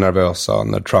vissa blir nervösa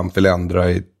när Trump vill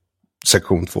ändra i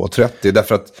sektion 230,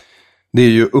 därför att det är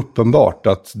ju uppenbart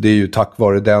att det är ju tack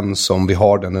vare den som vi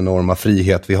har den enorma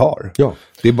frihet vi har. Ja.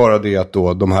 Det är bara det att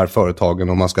då de här företagen,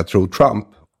 om man ska tro Trump,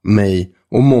 mig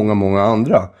och många, många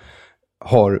andra,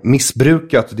 har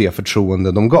missbrukat det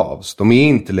förtroende de gavs. De är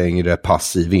inte längre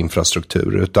passiv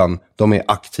infrastruktur, utan de är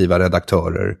aktiva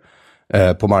redaktörer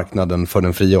på marknaden för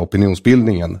den fria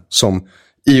opinionsbildningen, som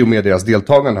i och med deras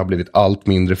deltagande har blivit allt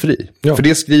mindre fri. Ja. För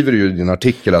det skriver du i din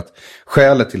artikel att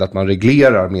skälet till att man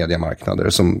reglerar mediemarknader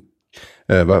som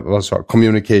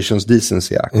Communications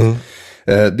Decency Act,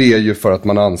 det är ju för att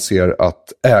man anser att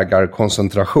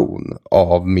ägarkoncentration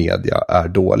av media är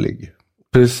dålig.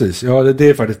 Precis, ja det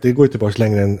är faktiskt, det går ju tillbaka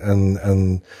längre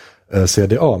än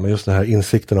CDA, men just den här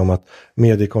insikten om att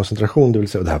mediekoncentration, det vill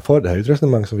säga, det här är ju ett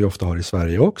resonemang som vi ofta har i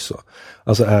Sverige också.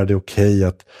 Alltså är det okej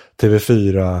att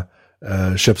TV4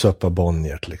 köps upp av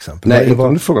Bonnier till exempel? Nej,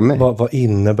 om du frågar mig. Vad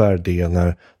innebär det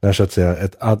när så att säga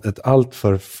ett allt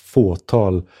för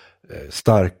fåtal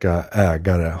starka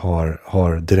ägare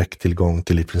har direkt tillgång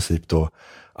till i princip då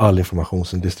all information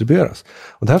som distribueras?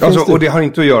 Och det har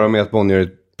inte att göra med att Bonnier är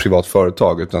ett privat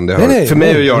företag, utan det har för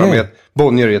mig att göra med att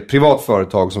Bonnier är ett privat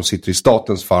företag som sitter i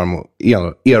statens farm och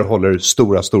erhåller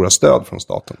stora stöd från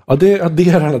staten. Ja, det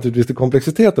adderar naturligtvis till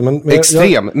komplexiteten. Men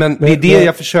det är det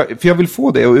jag försöker, för jag vill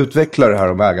få det att utveckla det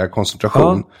här om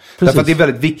ägarkoncentration. Ja, därför att det är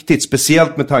väldigt viktigt,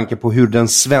 speciellt med tanke på hur den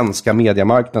svenska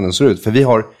mediemarknaden ser ut. För vi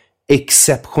har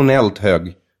exceptionellt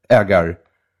hög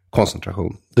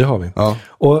ägarkoncentration. Det har vi. Ja.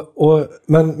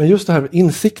 Men just det här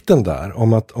insikten där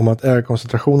om att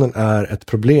ägarkoncentrationen är ett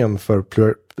problem för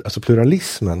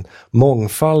pluralismen,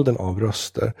 mångfalden av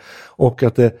röster, och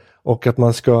att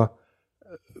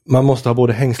man måste ha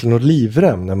både hängslen och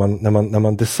livrem när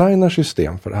man designar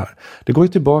system för det här. Det går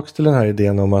ju tillbaks till den här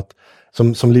idén om att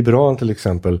som liberal till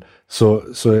exempel så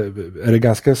är det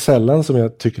ganska sällan som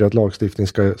jag tycker att lagstiftning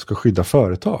ska skydda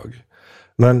företag.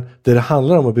 Men det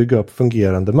handlar om att bygga upp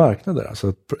fungerande marknader,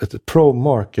 alltså ett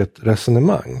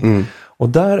pro-market-resonemang. Och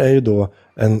där är ju då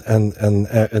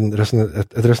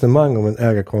ett resonemang om en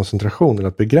ägarkoncentration, eller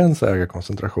att begränsa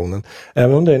ägarkoncentrationen.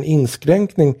 Även om det är en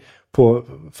inskränkning på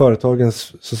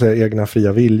företagens så att säga egna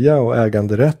fria vilja och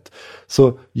äganderätt,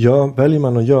 så väljer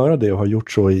man att göra det och har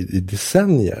gjort så i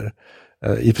decennier.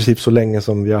 I princip så länge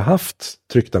som vi har haft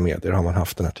tryckta medier har man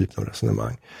haft den här typen av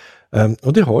resonemang.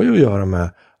 Och det har ju att göra med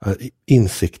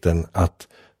insikten att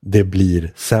det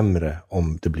blir sämre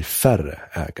om det blir färre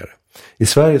ägare. I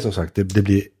Sverige som sagt, det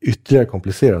blir ytterligare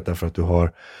komplicerat därför att du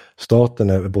har staten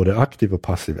är både aktiv och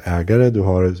passiv ägare, du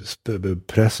har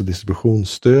press- och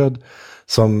distributionsstöd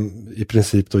som i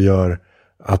princip då gör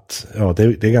att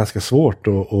det är ganska svårt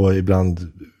att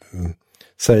ibland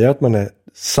säga att man är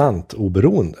sant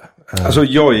oberoende. Alltså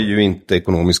jag är ju inte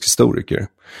ekonomisk historiker.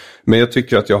 Men jag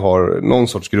tycker att jag har någon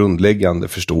sorts grundläggande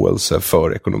förståelse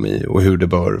för ekonomi och hur det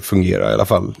bör fungera, i alla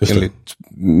fall enligt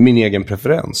min egen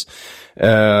preferens.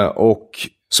 Och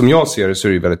som jag ser det så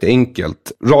är det väldigt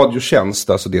enkelt. Radiotjänst,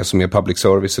 alltså det som är public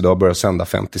service idag, börjar sända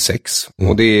 56.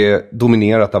 Och det är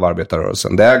dominerat av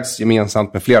arbetarrörelsen. Det ägs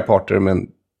gemensamt med flera parter, men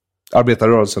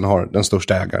arbetarrörelsen har den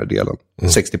största ägardelen,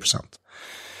 60%.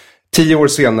 10 år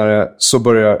senare så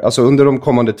börjar, alltså under de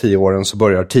kommande 10 åren så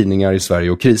börjar tidningar i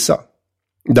Sverige att krisa.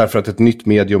 Därför att ett nytt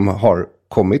medium har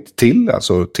kommit till,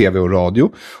 alltså tv och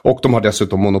radio. Och de har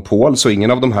dessutom monopol, så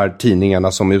ingen av de här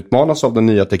tidningarna som utmanas av den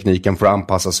nya tekniken får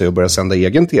anpassa sig och börja sända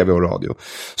egen tv och radio.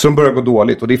 Så de börjar gå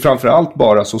dåligt, och det är framförallt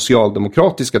bara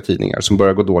socialdemokratiska tidningar som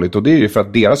börjar gå dåligt. Och det är ju för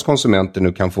att deras konsumenter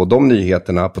nu kan få de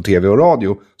nyheterna på tv och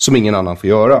radio som ingen annan får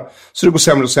göra. Så det går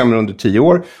sämre och sämre under 10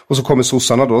 år. Och så kommer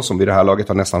sossarna då, som vid det här laget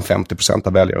har nästan 50%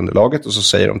 av väljarunderlaget, och så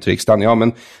säger de till riksdagen, ja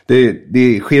men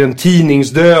det sker en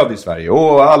tidningsdöd i Sverige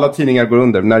och alla tidningar går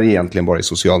under, när det egentligen bara är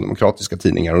socialdemokratiska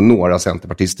tidningar och några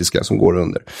centerpartistiska som går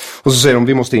under. Och så säger de,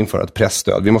 vi måste införa ett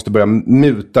pressstöd. Vi måste börja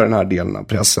muta den här delen av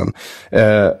pressen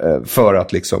för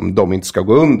att liksom de inte ska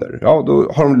gå under. Ja,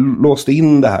 då har de låst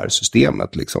in det här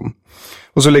systemet liksom.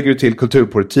 Och så lägger du till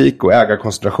kulturpolitik, och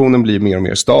ägarkoncentrationen blir mer och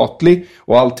mer statlig,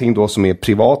 och allting då som är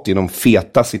privat inom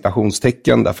feta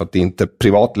citationstecken, därför att det är inte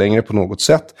privat längre på något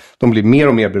sätt. De blir mer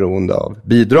och mer beroende av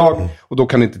bidrag, och då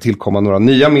kan det inte tillkomma några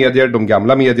nya medier. De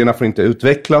gamla medierna får inte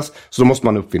utvecklas, så då måste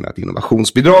man uppfinna ett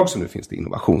innovationsbidrag, så nu finns det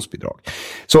innovationsbidrag.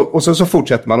 Och så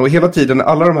fortsätter man, och hela tiden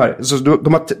alla de här, så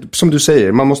de har, som du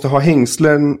säger, man måste ha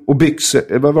hängslen och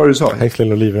byxor, vad var det du sa?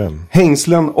 Hängslen och livrem.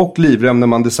 Hängslen och livrem när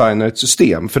man designar ett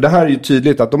system, för det här är ju tydligt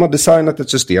att de har designat ett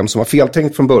system som var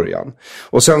feltänkt från början.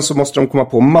 Och sen så måste de komma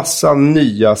på massa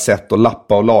nya sätt att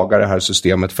lappa och laga det här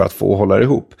systemet för att få hålla det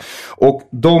ihop. Och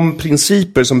de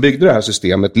principer som byggde det här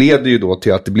systemet leder ju då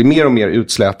till att det blir mer och mer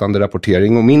utslätande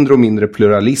rapportering och mindre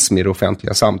pluralism i det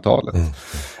offentliga samtalet.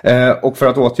 Och för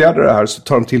att åtgärda det här så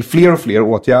tar de till fler och fler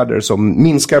åtgärder som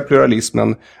minskar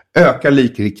pluralismen, ökar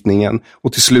likriktningen,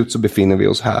 och till slut så befinner vi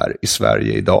oss här i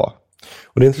Sverige idag.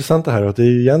 Och det intressanta här är att det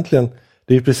är ju egentligen,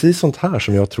 det är precis sånt här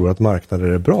som jag tror att marknader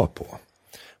är bra på.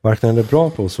 Marknaden är bra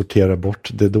på att sortera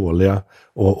bort det dåliga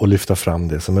och lyfta fram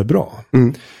det som är bra.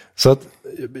 Så att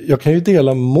jag kan ju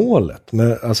dela målet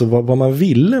med, alltså vad man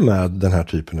ville med den här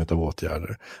typen av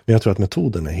åtgärder. Men jag tror att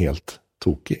metoden är helt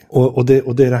tokig. Och det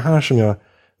är det här som jag,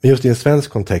 just i en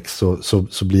svensk kontext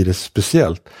så blir det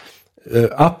speciellt.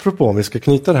 Apropå, om vi ska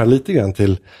knyta det här lite grann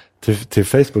till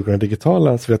Facebook och den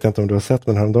digitala, så vet jag inte om du har sett,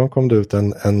 men häromdagen kom det ut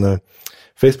en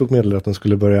Facebook meddelade att de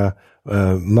skulle börja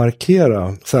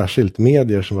markera särskilt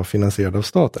medier som var finansierade av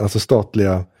staten, alltså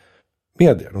statliga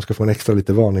medier. De ska få en extra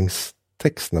lite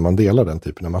varningstext när man delar den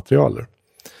typen av materialer.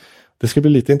 Det ska bli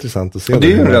lite intressant att se. Och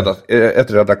det är ju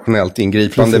ett redaktionellt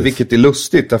ingripande. Precis. Vilket är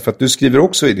lustigt, därför att du skriver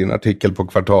också i din artikel på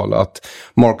Kvartal att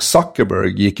Mark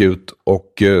Zuckerberg gick ut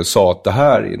och sa att det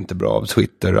här är inte bra av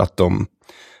Twitter,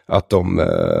 att de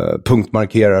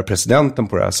punktmarkerar presidenten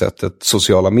på det här sättet.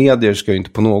 Sociala medier ska ju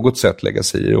inte på något sätt lägga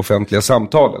sig i det offentliga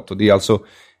samtalet. Och det är alltså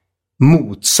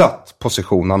motsatt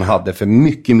position han hade för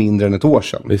mycket mindre än ett år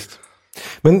sedan. Visst.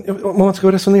 Men om man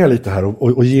ska resonera lite här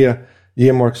och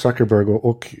ge Mark Zuckerberg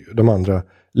och de andra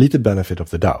lite benefit of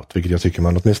the doubt, vilket jag tycker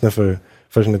man åtminstone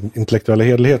för sin intellektuella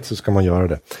hederlighet så ska man göra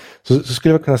det. Så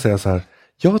skulle jag kunna säga så här,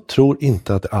 jag tror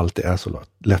inte att det alltid är så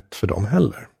lätt för dem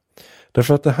heller.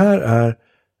 Därför att det här är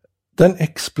den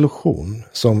explosion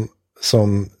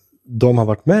som de har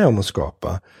varit med om att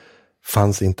skapa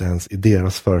fanns inte ens i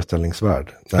deras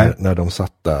föreställningsvärld när de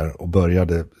satt där och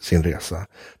började sin resa.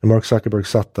 När Mark Zuckerberg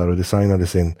satt där och designade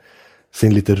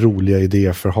sin lite roliga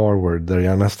idé för Harvard, där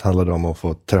det mest handlade om att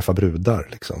få träffa brudar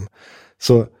liksom.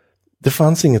 Så det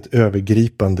fanns inget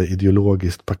övergripande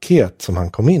ideologiskt paket som han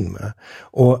kom in med.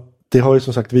 Och det har ju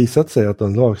som sagt visat sig att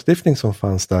den lagstiftning som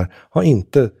fanns där har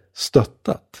inte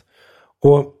stöttat.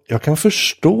 Och jag kan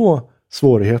förstå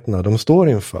svårigheterna de står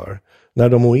inför. När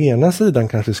de å ena sidan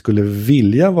kanske skulle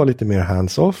vilja vara lite mer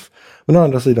hands-off, men å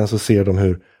andra sidan så ser de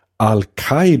hur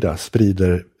Al-Qaida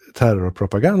sprider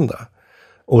terrorpropaganda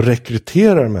och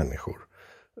rekryterar människor.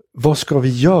 Vad ska vi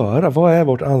göra? Vad är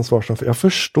vårt ansvar? Jag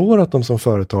förstår att de som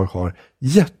företag har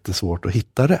jättesvårt att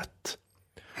hitta rätt.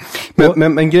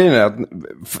 Men grejen är att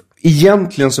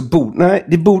egentligen så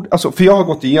alltså, för jag har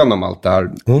gått igenom allt det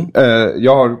här.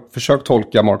 Jag har försökt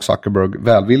tolka Mark Zuckerberg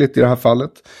välvilligt i det här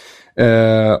fallet.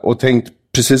 Och tänkt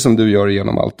precis som du gör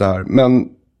igenom allt det här. Men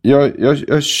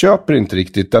jag köper inte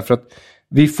riktigt, därför att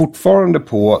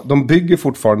de bygger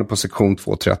fortfarande på sektion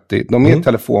 230. De är ett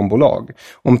telefonbolag.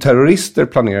 Om terrorister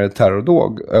planerar ett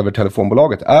terrordåd över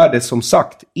telefonbolaget, är det som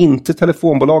sagt inte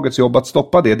telefonbolagets jobb att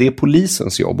stoppa det. Det är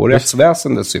polisens jobb och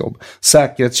rättsväsendets jobb.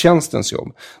 Säkerhetstjänstens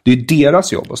jobb. Det är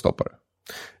deras jobb att stoppa det.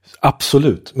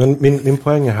 Absolut. Men min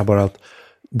poäng är här bara att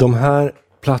de här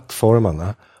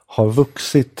plattformarna har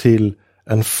vuxit till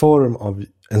en form av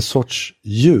en sorts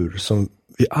djur som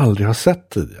vi aldrig har sett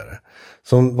tidigare.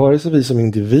 Som vare sig vi som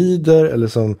individer eller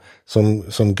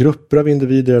som grupper av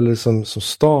individer eller som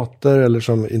stater eller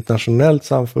som internationellt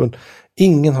samfund,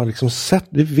 ingen har liksom sett,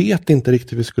 vi vet inte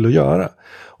riktigt hur vi skulle göra.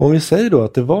 Om vi säger då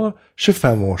att det var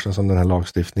 25 år sedan som den här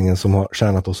lagstiftningen som har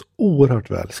tjänat oss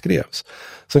oerhört väl skrevs,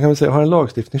 så kan vi säga, har en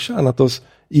lagstiftning tjänat oss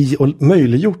och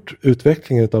möjliggjort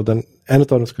utvecklingen av en av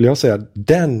dem, skulle jag säga,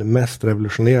 den mest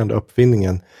revolutionerande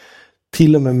uppfinningen,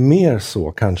 till och med mer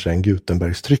så kanske än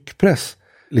Gutenbergs tryckpress.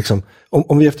 Liksom,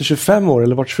 om vi efter 25 år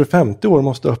eller vart 25 år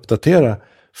måste uppdatera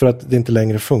för att det inte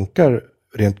längre funkar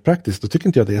rent praktiskt, då tycker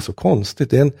inte jag det är så konstigt.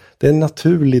 Det är en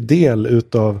naturlig del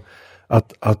utav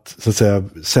att så att säga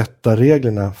sätta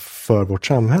reglerna för vårt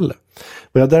samhälle.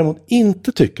 Vad jag däremot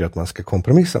inte tycker att man ska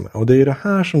kompromissa med, och det är det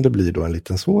här som det blir då en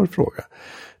liten svår fråga,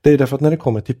 det är därför att när det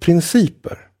kommer till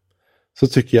principer så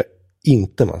tycker jag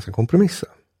inte man ska kompromissa.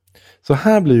 Så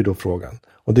här blir ju då frågan,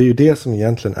 och det är ju det som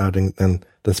egentligen är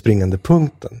den springande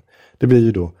punkten. Det blir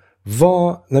ju då,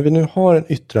 när vi nu har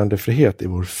en yttrandefrihet i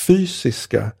vår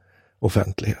fysiska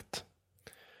offentlighet,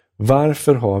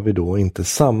 varför har vi då inte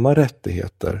samma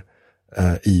rättigheter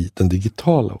i den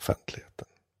digitala offentligheten?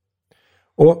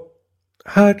 Och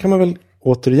här kan man väl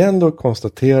återigen då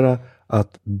konstatera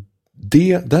att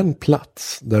den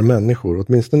plats där människor,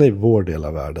 åtminstone i vår del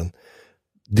av världen,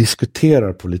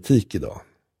 diskuterar politik idag,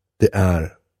 det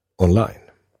är online.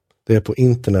 Det är på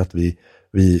internet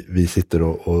vi sitter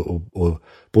och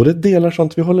både delar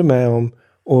sånt vi håller med om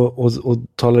och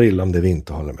talar illa om det vi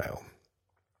inte håller med om.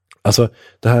 Alltså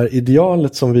det här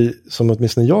idealet som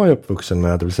åtminstone jag är uppvuxen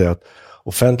med, det vill säga att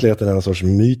offentligheten är en sorts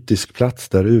mytisk plats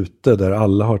där ute där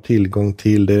alla har tillgång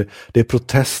till det. Det är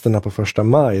protesterna på 1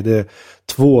 maj, det är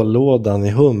tvålådan i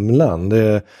Humlan, det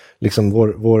är liksom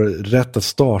vår rätt att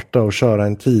starta och köra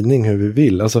en tidning hur vi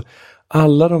vill. Alltså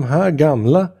alla de här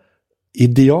gamla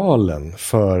idealen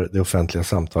för det offentliga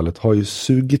samtalet har ju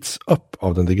sugits upp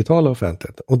av den digitala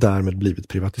offentligheten och därmed blivit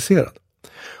privatiserad.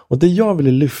 Och det jag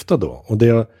vill lyfta då, och det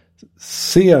jag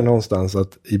ser någonstans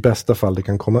att i bästa fall det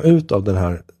kan komma ut av det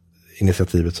här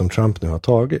initiativet som Trump nu har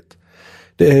tagit,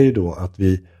 det är ju då att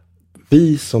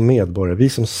vi som medborgare, vi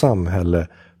som samhälle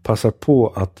passar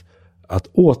på att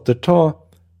återta,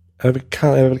 är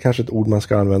väl kanske ett ord man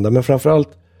ska använda, men framförallt,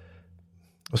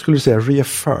 vad skulle du säga,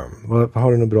 reaffirm?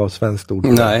 Har du något bra svenskt ord?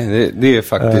 Nej, det är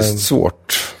faktiskt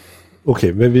svårt.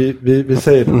 Okej, men vi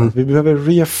säger det. Vi behöver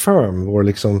reaffirm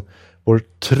vår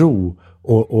tro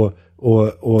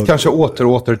och kanske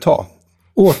återta.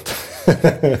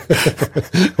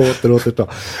 Återta.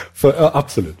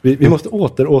 Absolut. Vi måste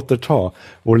återta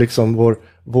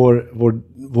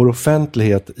vår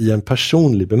offentlighet i en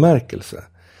personlig bemärkelse.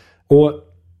 Och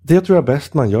det tror jag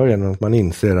bäst man gör genom att man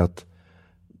inser att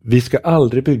vi ska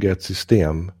aldrig bygga ett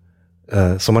system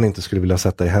som man inte skulle vilja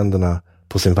sätta i händerna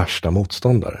på sin värsta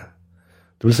motståndare.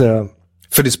 Det vill säga,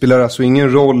 för det spelar alltså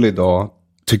ingen roll idag,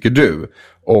 tycker du,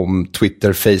 om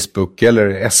Twitter, Facebook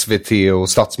eller SVT och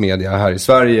statsmedia här i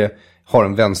Sverige har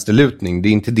en vänsterlutning. Det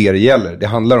är inte det gäller. Det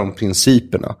handlar om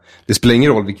principerna. Det spelar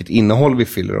ingen roll vilket innehåll vi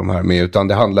fyller de här med, utan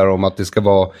det handlar om att det ska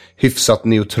vara hyfsat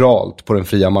neutralt på den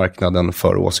fria marknaden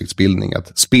för åsiktsbildning.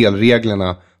 Att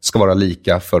spelreglerna ska vara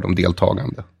lika för de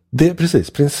deltagande. Det är precis.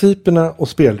 Principerna och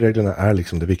spelreglerna är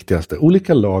liksom det viktigaste.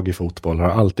 Olika lag i fotboll har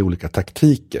alltid olika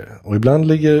taktiker. Och ibland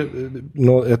ligger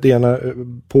ett ena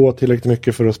på tillräckligt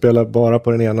mycket för att spela bara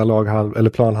på den ena eller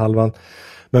planhalvan.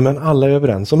 Men alla är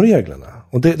överens om reglerna.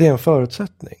 Och det är en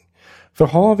förutsättning. För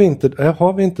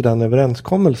har vi inte den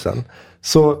överenskommelsen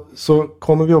så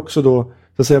kommer vi också då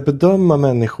så att säga bedöma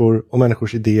människor och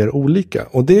människors idéer olika.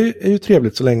 Och det är ju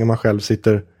trevligt så länge man själv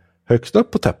sitter högst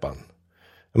upp på täppan.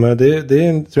 Jag menar, det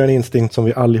är tror jag, en instinkt som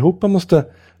vi allihopa måste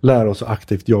lära oss att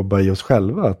aktivt jobba i oss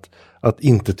själva. Att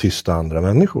inte tysta andra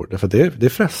människor. Därför det är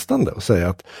frestande att säga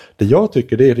att det jag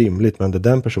tycker det är rimligt, men det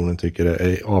den personen tycker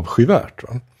är avskyvärt.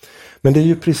 Va? Men det är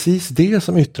ju precis det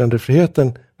som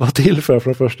yttrandefriheten var till för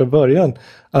från första början.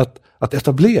 Att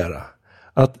etablera.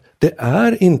 att det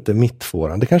är inte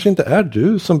mittfåran. Det kanske inte är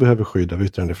du som behöver skydda av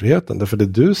yttrandefriheten. Därför det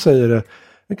du säger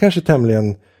är kanske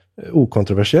tämligen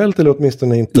okontroversiellt eller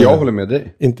åtminstone inte... Jag håller med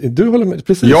dig. Du håller med,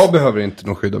 precis. Jag behöver inte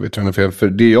någon skydd av yttrandefrihet för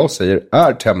det jag säger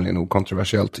är tämligen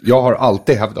okontroversiellt. Jag har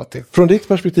alltid hävdat det. Från ditt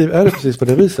perspektiv är det precis på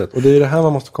det viset. Och det är det här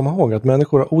man måste komma ihåg. Att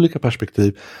människor har olika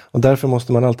perspektiv. Och därför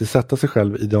måste man alltid sätta sig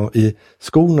själv i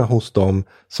skorna hos dem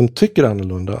som tycker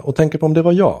annorlunda. Och tänka på om det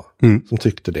var jag som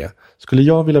tyckte det. Skulle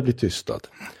jag vilja bli tystad?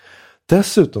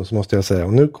 Dessutom så måste jag säga,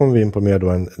 och nu kommer vi in på mer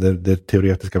då det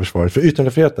teoretiska försvaret för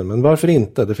yttrandefriheten. Men varför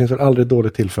inte? Det finns väl aldrig ett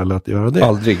dåligt tillfälle att göra det.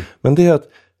 Aldrig. Men det är att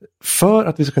för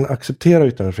att vi ska kunna acceptera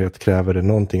yttrandefrihet kräver det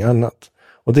någonting annat.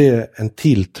 Och det är en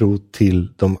tilltro till,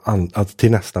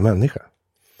 till nästa människa.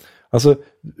 Alltså,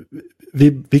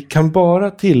 vi kan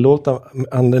bara tillåta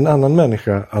en annan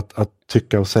människa att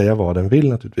tycka och säga vad den vill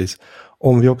naturligtvis.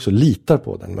 Om vi också litar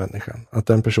på den människan. Att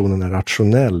den personen är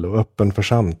rationell och öppen för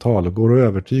samtal och går att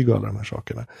övertyga alla de här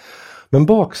sakerna. Men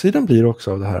baksidan blir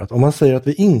också av det här att om man säger att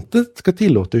vi inte ska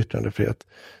tillåta yttrandefrihet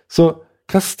så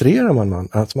kastrerar man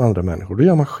som andra människor. Då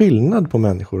gör man skillnad på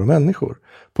människor och människor.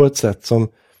 På ett sätt som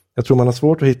jag tror man har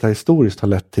svårt att hitta historiskt har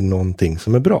lett till någonting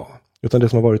som är bra. Utan det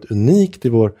som har varit unikt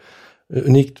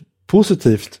unikt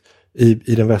positivt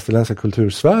i den västerländska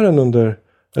kultursfären under...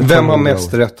 Vem har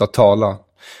mest rätt att tala?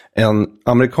 En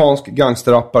amerikansk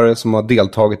gangsterrappare som har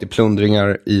deltagit i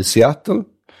plundringar i Seattle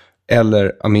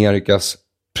eller Amerikas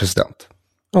president?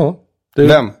 Ja.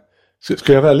 Vem?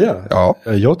 Ska jag välja? Ja.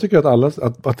 Jag tycker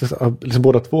att liksom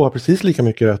båda två har precis lika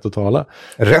mycket rätt att tala.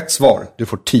 Rätt svar. Du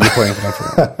får 10 poäng för den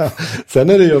frågan. Sen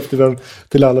är det ju upp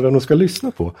till alla vem de ska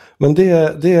lyssna på. Men det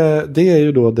är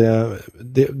ju då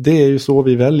det är ju så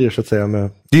vi väljer så att säga.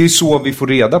 Det är ju så vi får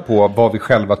reda på vad vi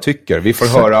själva tycker. Vi får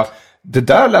höra, det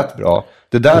där lät bra.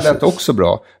 Det där lät också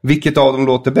bra. Vilket av dem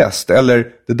låter bäst? Eller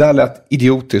det där lät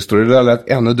idiotiskt och det där lät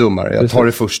ännu dummare. Jag tar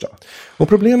det första. Och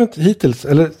problemet hittills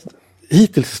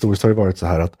historiskt har det varit så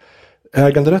här att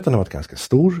äganderätten har varit ganska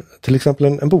stor. Till exempel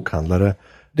en bokhandlare,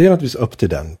 det är naturligtvis upp till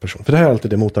den personen. För det här är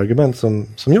alltid det motargument som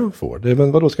jag får.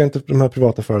 Men vadå, ska inte de här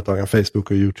privata företagen,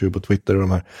 Facebook och YouTube och Twitter och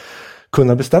de här,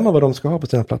 kunna bestämma vad de ska ha på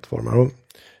sina plattformar? Och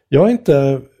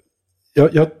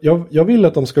jag vill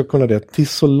att de ska kunna det till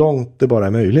så långt det bara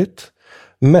är möjligt.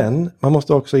 Men man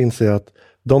måste också inse att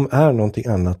de är någonting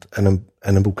annat än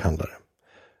en bokhandlare.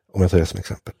 Om jag tar det som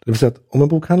exempel. Det vill säga att om en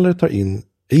bokhandlare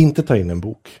inte tar in en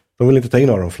bok. De vill inte ta in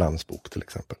Aron Flams bok till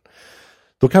exempel.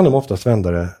 Då kan de oftast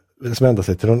vända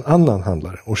sig till någon annan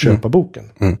handlare och köpa boken.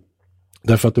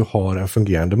 Därför att du har en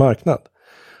fungerande marknad.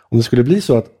 Om det skulle bli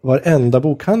så att varenda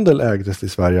bokhandel ägdes i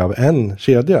Sverige av en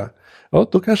kedja. Ja,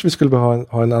 då kanske vi skulle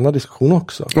ha en annan diskussion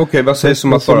också. Okej, vad sägs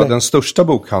om att bara den största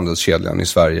bokhandelskedjan i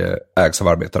Sverige ägs av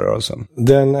arbetarrörelsen?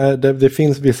 Det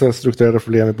finns vissa strukturella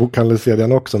problem i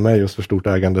bokhandelskedjan också med just för stort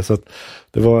ägande. Så att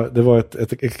det var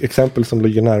ett exempel som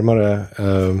ligger närmare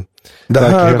det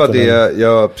här var det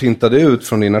jag printade ut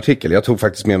från din artikel. Jag tog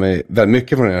faktiskt med mig väldigt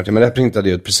mycket från din artikel, men det här printade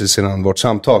jag ut precis innan vårt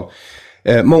samtal.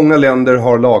 Många länder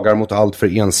har lagar mot allt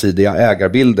för ensidiga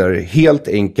ägarbilder, helt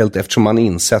enkelt eftersom man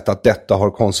insett att detta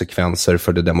har konsekvenser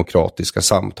för det demokratiska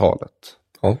samtalet.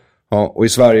 Ja, och i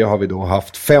Sverige har vi då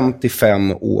haft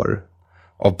 55 år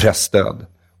av pressstöd.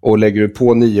 Och lägger du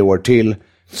på 9 år till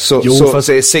så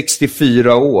är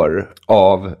 64 år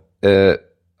av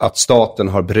att staten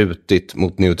har brutit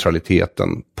mot neutraliteten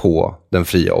på den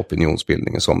fria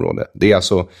opinionsbildningens område. Det är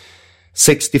alltså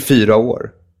 64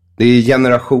 år. Det är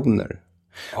generationer.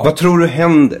 Ja. Vad tror du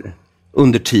händer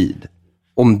under tid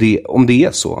om det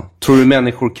är så? Tror du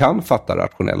människor kan fatta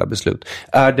rationella beslut?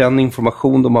 Är den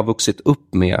information de har vuxit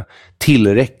upp med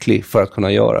tillräcklig för att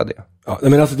kunna göra det? Ja,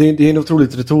 men alltså det är en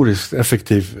otroligt retoriskt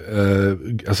effektiv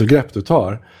grepp du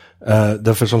tar.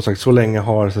 Därför som sagt så länge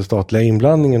har så statliga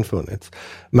inblandningen funnits.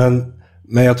 Men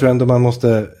jag tror ändå man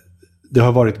måste... Det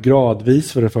har varit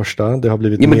gradvis för det första. Det har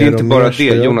blivit men det är inte bara det,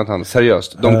 Jonathan.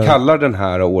 Seriöst. De kallar den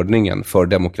här ordningen för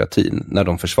demokratin när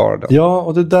de försvarar den. Ja,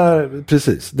 och det där,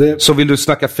 precis. Så vill du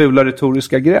snacka fula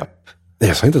retoriska grepp?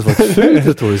 Jag sa inte att det var ett fult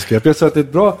retoriskt grepp. Jag sa att det är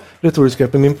ett bra retoriskt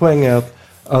grepp. Men min poäng är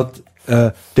att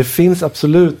det finns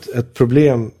absolut ett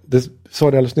problem. Det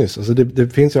sa det alldeles nyss. Alltså det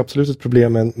finns ju absolut ett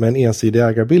problem med en ensidig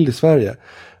ägarbild i Sverige.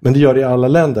 Men det gör det i alla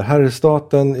länder. Här i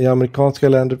staten, i amerikanska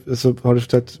länder så har det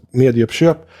skett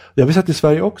medieuppköp. Jag har sett i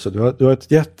Sverige också. Du har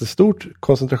ett jättestort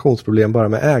koncentrationsproblem bara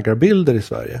med ägarbilder i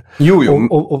Sverige. Jo.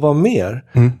 Och vad mer?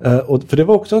 Och för det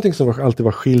var också någonting som alltid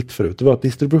var skilt förut. Det var att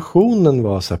distributionen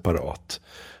var separat.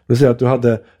 Det vill säga att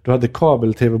du hade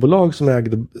kabel-tv-bolag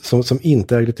som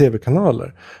inte ägde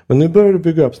tv-kanaler. Men nu börjar du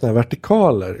bygga upp såna här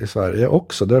vertikaler i Sverige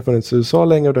också. Det har funnits i USA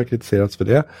länge och det har kritiserats för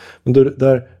det. Men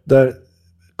där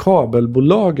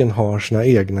kabelbolagen har sina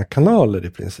egna kanaler i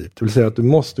princip. Det vill säga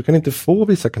att du kan inte få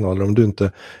vissa kanaler om du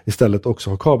inte istället också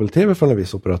har kabel-tv från en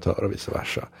viss operatör och vice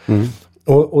versa.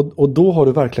 Och då har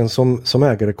du verkligen som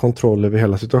ägare kontroll över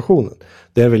hela situationen.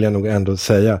 Det vill jag nog ändå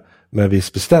säga med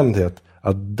viss bestämdhet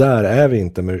att där är vi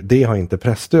inte, det har inte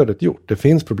pressstödet gjort. Det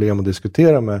finns problem att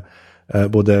diskutera med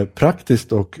både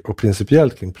praktiskt och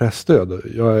principiellt kring pressstöd.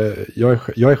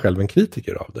 Jag är själv en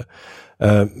kritiker av det.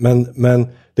 Men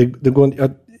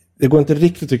det går inte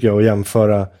riktigt tycker jag att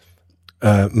jämföra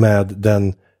med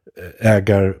den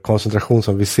ägarkoncentration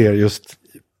som vi ser just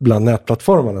bland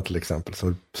nätplattformarna till exempel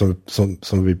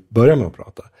som vi börjar med att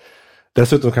prata.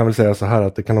 Dessutom kan vi säga så här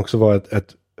att det kan också vara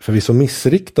ett förvisso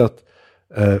missriktat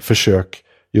försök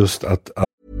just att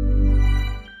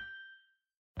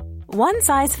One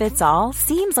size fits all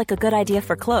seems like a good idea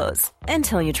for clothes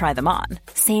until you try them on.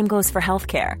 Same goes for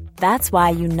healthcare. That's why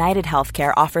United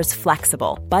Healthcare offers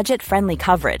flexible, budget-friendly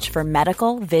coverage for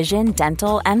medical, vision,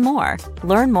 dental, and more.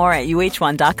 Learn more at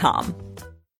uh1.com.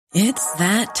 It's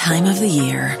that time of the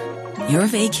year. Your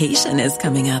vacation is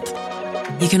coming up.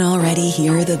 You can already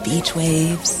hear the beach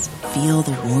waves, feel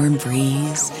the warm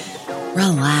breeze,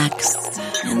 relax,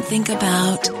 and think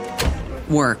about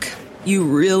work. You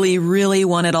really, really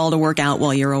want it all to work out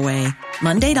while you're away.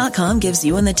 Monday.com gives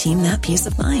you and the team that peace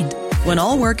of mind. When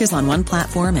all work is on one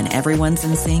platform and everyone's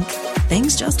in sync,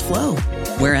 things just flow.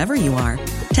 Wherever you are,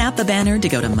 tap the banner to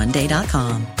go to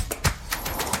Monday.com.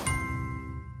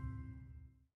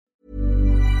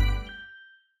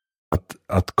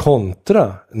 Att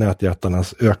kontra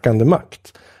nätjättarnas ökande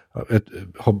makt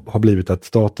har blivit att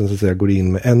staten så att säga går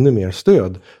in med ännu mer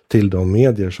stöd till de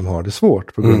medier som har det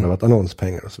svårt på grund av att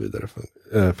annonspengar och så vidare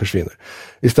försvinner.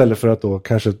 Istället för att då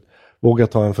kanske våga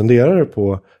ta en funderare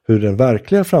på hur den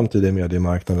verkliga framtida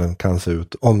mediemarknaden kan se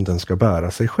ut om den ska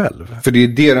bära sig själv. För det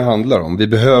är det handlar om. Vi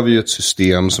behöver ju ett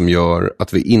system som gör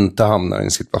att vi inte hamnar i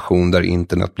en situation där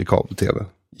internet blir kabel-tv.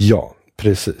 Ja,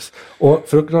 precis. Och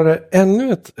för att klara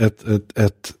ännu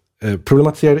ett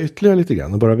problematisera ytterligare lite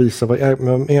grann och bara visa vad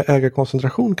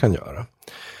ägarkoncentration kan göra.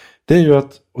 Det är ju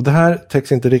att, och det här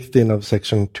täcks inte riktigt in av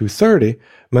section 230,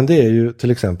 men det är ju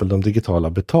till exempel de digitala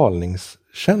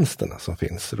betalningstjänsterna som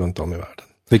finns runt om i världen.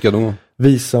 Vilka då?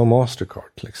 Visa och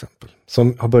Mastercard till exempel.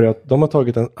 De har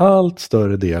tagit en allt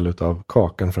större del av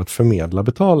kakan för att förmedla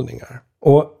betalningar.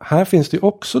 Och här finns det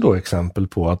också då exempel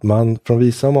på att man från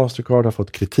Visa och Mastercard har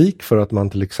fått kritik för att man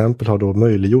till exempel har då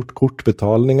möjliggjort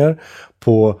kortbetalningar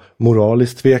på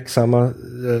moraliskt tveksamma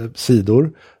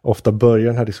sidor. Ofta börjar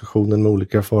den här diskussionen med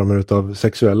olika former av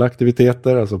sexuella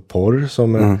aktiviteter, alltså porr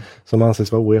som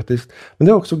anses vara oetiskt. Men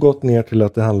det har också gått ner till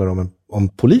att det handlar om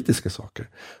politiska saker.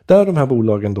 Där de här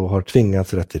bolagen då har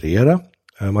tvingats retirera.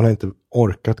 Man har inte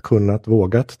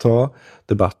vågat ta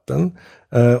debatten.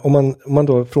 Och man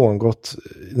då frångått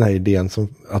den här idén som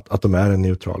att de är en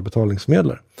neutral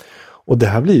betalningsförmedlare. Och det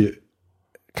här blir ju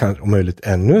kanske om möjligt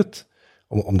ännu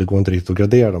om det går inte riktigt att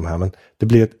gradera de här, men det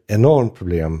blir ett enormt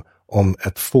problem om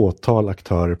ett fåtal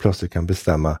aktörer plötsligt kan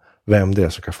bestämma vem det är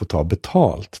som kan få ta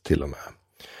betalt till och med.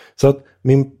 Så att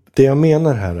det jag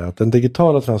menar här är att den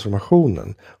digitala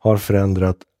transformationen har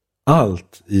förändrat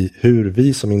allt i hur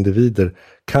vi som individer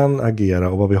kan agera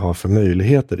och vad vi har för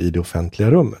möjligheter i det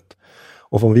offentliga rummet.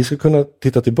 Och om vi ska kunna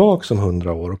titta tillbaka om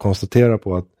 100 år och konstatera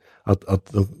på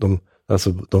att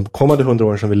de kommande 100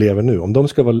 år som vi lever nu, om de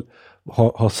ska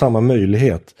ha samma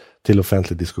möjlighet till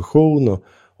offentlig diskussion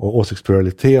och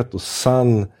åsiktspluralitet och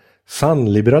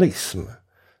sann liberalism,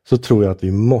 så tror jag att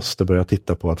vi måste börja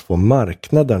titta på att få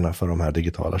marknaderna för de här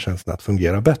digitala tjänsterna att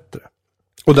fungera bättre.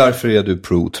 Och därför är du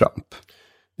pro-Trump?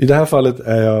 I det här fallet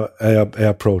är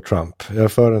jag pro-Trump. Jag är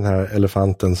för den här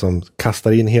elefanten som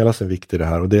kastar in hela sin vikt i det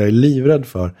här. Och det jag är livrädd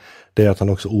för, det är att han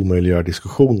också omöjliggör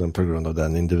diskussionen på grund av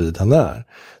den individ han är.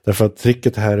 Därför att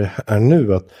tricket här är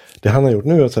nu att det han har gjort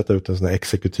nu är att sätta ut en sån här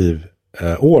exekutiv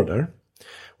order.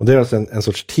 Och det är alltså en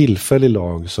sorts tillfällig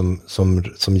lag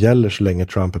som gäller så länge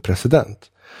Trump är president.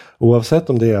 Oavsett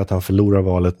om det är att han förlorar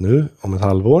valet nu om ett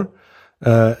halvår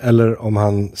eller om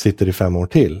han sitter i 5 år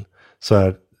till, så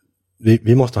är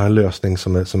vi måste ha en lösning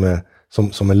som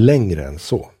är längre än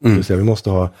så. Det vill säga, vi måste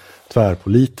ha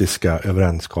tvärpolitiska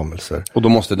överenskommelser. Och då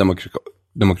måste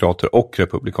demokrater och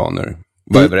republikaner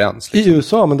vara överens. Liksom. I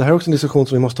USA, men det här är också en diskussion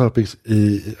som vi måste ha upp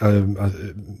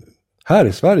här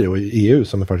i Sverige och i EU,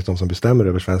 som är faktiskt de som bestämmer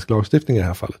över svensk lagstiftning i det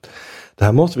här fallet. Det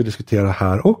här måste vi diskutera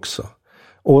här också.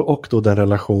 Och då den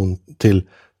relation till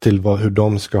hur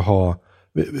de ska ha,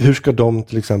 hur ska de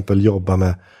till exempel jobba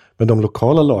med de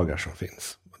lokala lagar som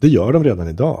finns. Det gör de redan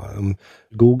idag.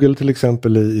 Google till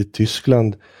exempel i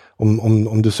Tyskland,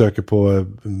 om du söker på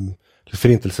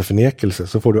förintelseförnekelse,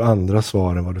 så får du andra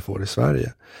svar än vad du får i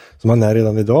Sverige. Så man är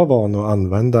redan idag van att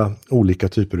använda olika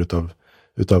typer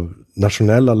utav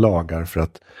nationella lagar för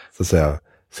att, så att säga,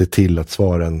 se till att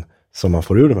svaren som man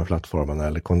får ur de här plattformarna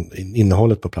eller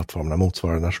innehållet på plattformarna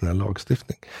motsvarar nationell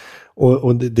lagstiftning.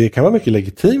 Och det kan vara mycket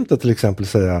legitimt att till exempel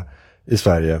säga i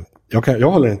Sverige,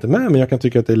 jag håller inte med, men jag kan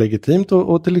tycka att det är legitimt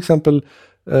att till exempel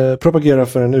propagera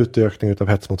för en utökning av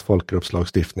hets mot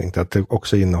folkgruppslagstiftning till att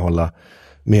också innehålla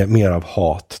mer av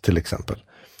hat till exempel.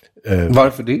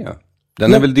 Varför det?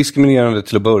 Den är väl diskriminerande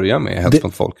till att börja med, hets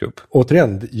mot folkgrupp?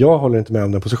 Återigen, jag håller inte med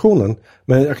om den positionen,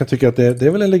 men jag kan tycka att det är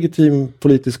väl en legitim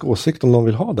politisk åsikt om någon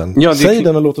vill ha den. Ja, säg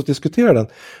den och låt oss diskutera den.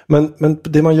 Men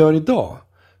det man gör idag,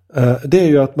 det är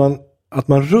ju att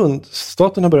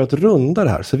staten har börjat runda det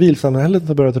här. Civilsamhället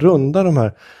har börjat runda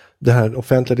den här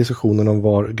offentliga diskussionen om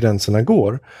var gränserna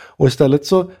går. Och istället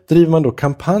så driver man då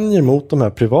kampanjer mot de här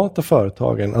privata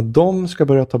företagen att de ska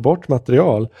börja ta bort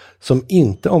material som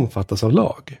inte omfattas av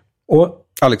lag. Och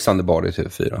Alexander Bard i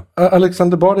TV4.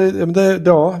 Alexander Bard,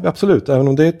 ja absolut, även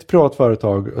om det är ett privat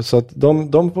företag, så att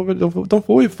de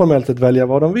får ju formellt sett välja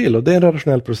vad de vill, och det är en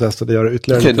rationell process och det gör det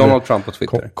ytterligare Okej, Donald Trump på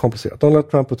Twitter. Komplicerat.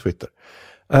 Donald Trump på Twitter.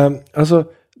 Alltså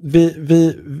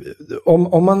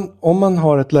om man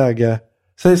har ett läge,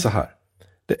 säg så här,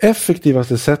 det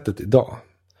effektivaste sättet idag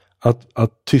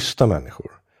att tysta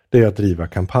människor, det är att driva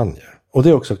kampanjer, och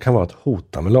det också kan vara att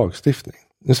hota med lagstiftning.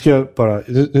 Nu ska jag bara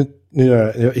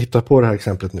jag hittar på det här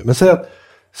exemplet nu, men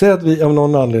säg att vi av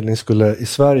någon anledning skulle i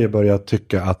Sverige börja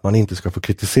tycka att man inte ska få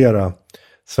kritisera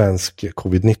svensk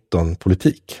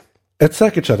covid-19-politik. Ett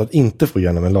säkert sätt att inte få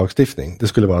igenom en lagstiftning, det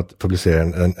skulle vara att publicera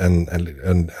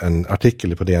en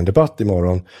artikel på DN Debatt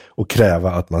imorgon och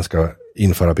kräva att man ska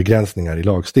införa begränsningar i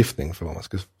lagstiftning för vad man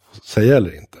ska säga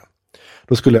eller inte.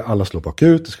 Då skulle alla slå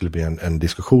bakut, det skulle bli en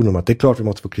diskussion om att det är klart vi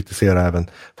måste få kritisera även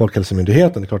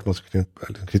Folkhälsomyndigheten, det är klart vi måste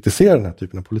kritisera den här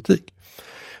typen av politik.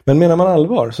 Men menar man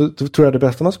allvar så tror jag det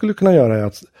bästa man skulle kunna göra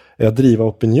är att driva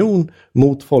opinion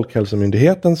mot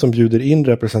Folkhälsomyndigheten som bjuder in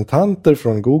representanter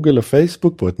från Google och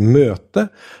Facebook på ett möte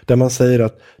där man säger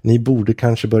att ni borde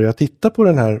kanske börja titta på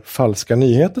den här falska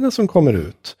nyheterna som kommer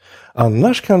ut.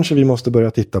 Annars kanske vi måste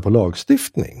börja titta på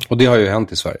lagstiftning. Och det har ju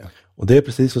hänt i Sverige. Och det är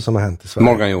precis vad som har hänt i Sverige.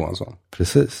 Morgan Johansson.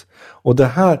 Precis. Och det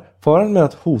här, faran med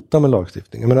att hota med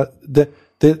lagstiftning, jag menar,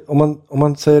 om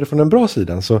man säger det från den bra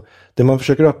sidan, så det man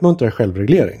försöker uppmuntra är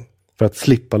självreglering för att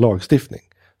slippa lagstiftning.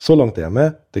 Så långt är jag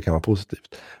med, det kan vara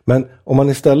positivt. Men om man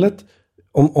istället,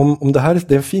 om det här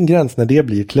är en fin gräns när det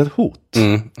blir till ett hot.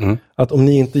 Att om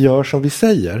ni inte gör som vi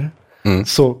säger,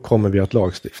 så kommer vi att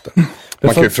lagstifta.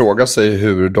 Man kan ju fråga sig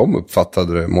hur de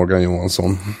uppfattade det, Morgan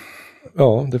Johansson.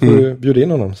 Ja, det får du bjuda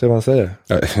in honom, se vad han säger.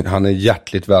 Han är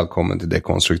hjärtligt välkommen till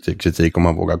dekonstruktiv kritik om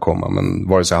han vågar komma. Men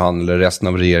vare sig han eller resten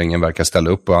av regeringen verkar ställa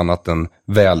upp på annat än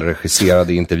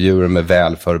välregisserade intervjuer med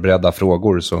väl förberedda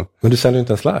frågor. Så. Men du sänder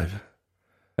inte ens live?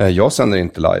 Jag sänder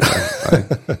inte live, nej,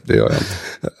 det gör jag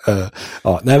inte.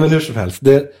 Nej, men hur som helst.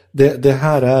 Det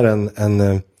här är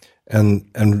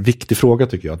en viktig fråga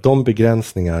tycker jag. De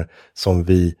begränsningar som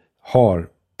vi har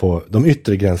på de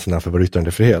yttre gränserna för vår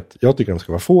yttrandefrihet. Jag tycker de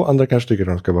ska vara få, andra kanske tycker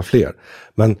de ska vara fler.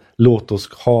 Men låt oss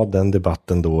ha den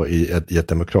debatten då i ett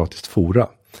demokratiskt fora.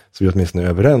 Så vi åtminstone är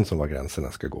överens om var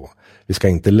gränserna ska gå. Vi ska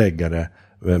inte lägga det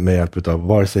med hjälp av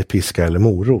vare sig piska eller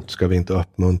morot. Ska vi inte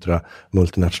uppmuntra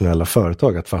multinationella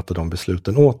företag att fatta de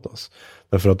besluten åt oss.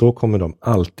 Därför att då kommer de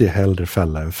alltid hellre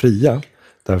fälla än fria.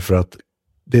 Därför att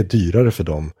det är dyrare för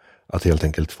dem att helt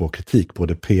enkelt få kritik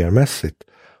både PR-mässigt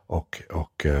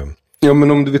och Ja,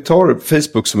 men om vi tar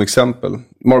Facebook som exempel.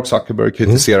 Mark Zuckerberg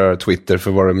kritiserar Twitter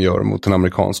för vad de gör mot den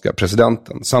amerikanska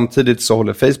presidenten. Samtidigt så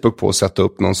håller Facebook på att sätta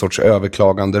upp någon sorts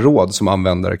överklagande råd som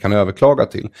användare kan överklaga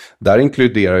till. Där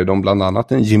inkluderar ju de bland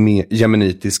annat en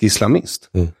jemenitisk islamist.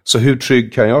 Så hur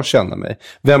trygg kan jag känna mig?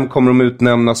 Vem kommer de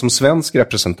utnämna som svensk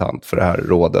representant för det här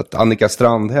rådet? Annika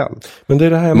Strandhäll? Men det är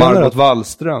det här jag Margot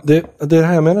Wallström? Det är det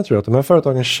här jag menar, tror jag, att de här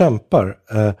företagen kämpar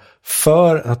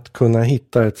för att kunna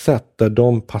hitta ett sätt där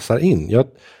de passar in. Jag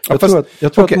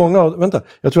tror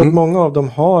att många av dem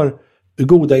har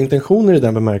goda intentioner i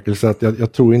den bemärkelsen att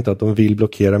jag tror inte att de vill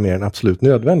blockera mer än absolut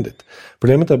nödvändigt.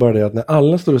 Problemet är bara det att när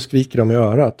alla står och skriker dem i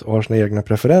örat och har sina egna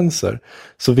preferenser,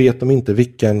 så vet de inte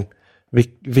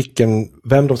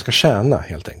vem de ska tjäna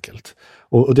helt enkelt.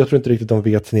 Och jag tror inte riktigt de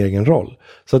vet sin egen roll.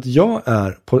 Så att jag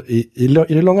är i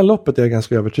det långa loppet är jag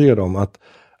ganska övertygad om att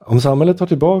om samhället tar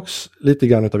tillbaks lite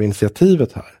grann av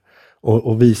initiativet här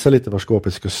och visa lite var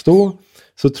skåpet ska stå,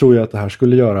 så tror jag att det här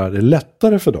skulle göra det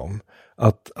lättare för dem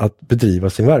att bedriva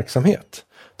sin verksamhet.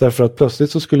 Därför att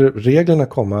plötsligt så skulle reglerna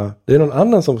komma, det är någon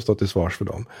annan som står till svars för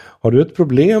dem. Har du ett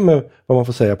problem med vad man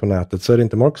får säga på nätet så är det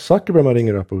inte Mark Zuckerberg man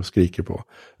ringer upp och skriker på.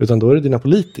 Utan då är det dina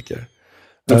politiker.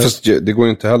 Fast det går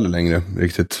ju inte heller längre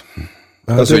riktigt.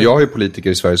 Alltså jag har ju politiker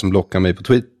i Sverige som blockar mig på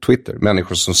Twitter.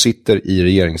 Människor som sitter i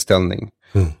regeringsställning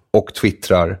och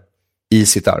twittrar i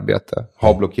sitt arbete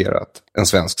har blockerat en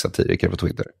svensk satiriker på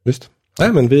Twitter. Just. Nej,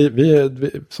 men vi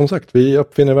som sagt, vi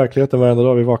uppfinner verkligheten varenda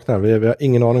dag vi vaknar. Vi har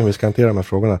ingen aning hur vi ska hantera de här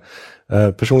frågorna.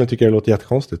 Personligen tycker jag det låter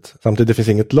jättekonstigt. Samtidigt, det finns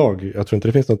inget lag. Jag tror inte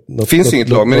det finns något... Det finns inget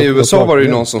lag, men i USA var det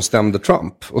ju någon som stämde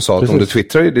Trump och sa att om du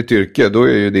twittrar i ditt yrke, då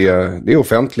är ju det är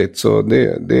offentligt. Så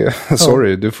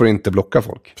sorry, du får inte blocka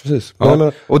folk. Precis. Ja.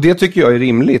 Men, och det tycker jag är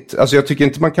rimligt. Alltså jag tycker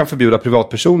inte man kan förbjuda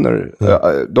privatpersoner.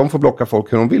 De får blocka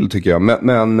folk hur de vill, tycker jag.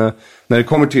 Men när det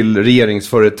kommer till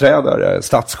regeringsföreträdare,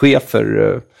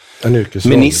 statschefer...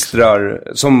 ministrar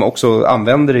som också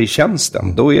använder det i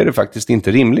tjänsten, då är det faktiskt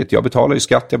inte rimligt. Jag betalar ju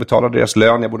skatt, jag betalar deras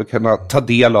lön, jag borde kunna ta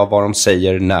del av vad de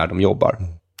säger när de jobbar.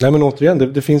 Nej, men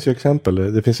återigen, det finns ju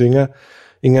exempel. Det finns ju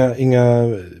inga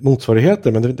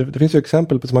motsvarigheter, men det finns ju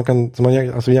exempel som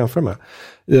man alltså jämför med.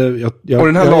 Och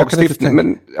den här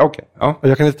lagstiftningen,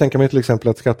 jag kan inte tänka mig till exempel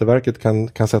att Skatteverket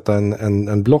kan sätta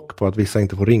en block på att vissa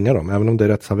inte får ringa dem, även om det är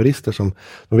rättshaverister som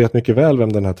de vet mycket väl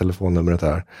vem den här telefonnumret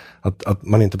är, att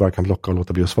man inte bara kan blocka och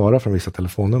låta bli att svara från vissa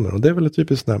telefonnummer. Och det är väl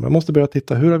typiskt när man måste börja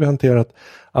titta, hur har vi hanterat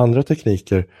andra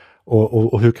tekniker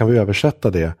och hur kan vi översätta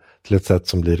det till ett sätt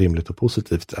som blir rimligt och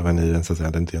positivt även i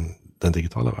den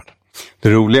digitala världen. Det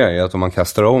roliga är att om man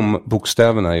kastar om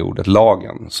bokstäverna i ordet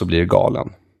lagen så blir det galen.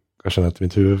 Jag känner att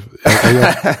mitt huvud...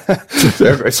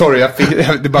 Sorry,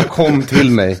 det bara kom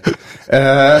till mig.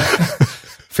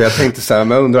 För jag tänkte så här,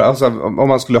 men jag undrar alltså, om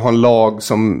man skulle ha en lag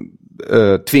som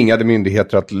tvingade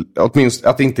myndigheter att åtminstone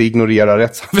att inte ignorera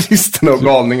rättshaveristerna och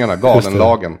galningarna,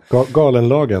 galenlagen.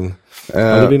 Galenlagen.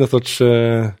 Det blir någon sorts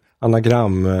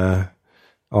anagram.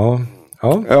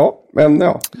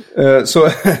 Så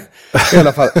i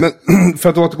alla fall, men för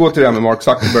att återgå till det här med Mark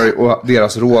Zuckerberg och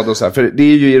deras råd och så här, för det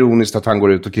är ju ironiskt att han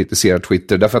går ut och kritiserar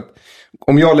Twitter, därför att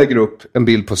om jag lägger upp en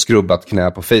bild på skrubbat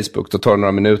knä på Facebook, då tar det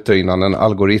några minuter innan en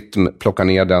algoritm plockar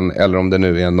ner den, eller om det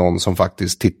nu är någon som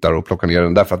faktiskt tittar och plockar ner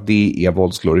den, därför att det är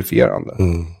våldsglorifierande.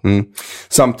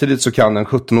 Samtidigt så kan en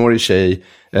 17-årig tjej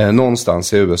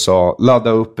någonstans i USA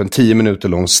ladda upp en 10 minuter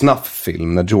lång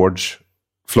snafffilm när George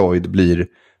Floyd blir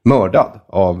mördad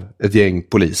av ett gäng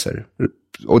poliser.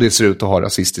 Och det ser ut att ha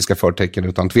rasistiska förtecken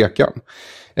utan tvekan.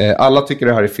 Alla tycker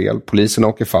det här är fel. Polisen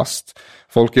åker fast.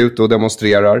 Folk är ute och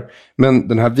demonstrerar. Men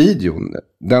den här videon,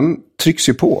 den trycks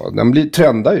ju på. Den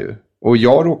trendar ju. Och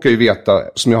jag råkar ju veta,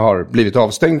 som jag har blivit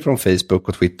avstängd från Facebook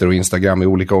och Twitter och Instagram i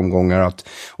olika omgångar, att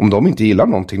om de inte gillar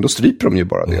någonting, då stryper de ju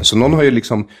bara det. Så någon har ju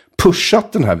liksom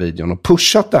pushat den här videon och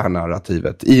pushat det här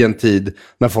narrativet i en tid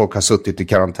när folk har suttit i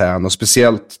karantän, och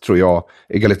speciellt, tror jag,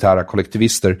 egalitära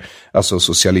kollektivister, alltså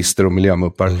socialister och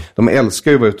miljömuppar. De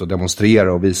älskar ju att vara ute och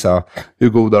demonstrera och visa hur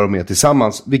goda de är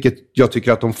tillsammans, vilket jag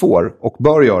tycker att de får och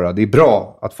bör göra. Det är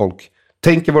bra att folk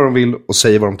tänker vad de vill och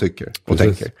säger vad de tycker och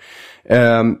tänker.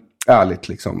 Ärligt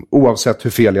liksom, oavsett hur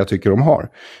fel jag tycker de har.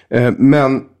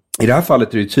 Men i det här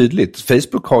fallet är det tydligt.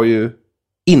 Facebook har ju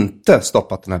inte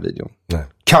stoppat den här videon. Nej.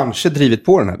 Kanske drivit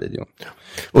på den här videon.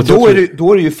 Och då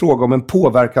är det ju fråga om en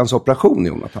påverkansoperation,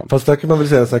 Jonathan. Fast där kan man väl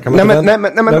säga så här, kan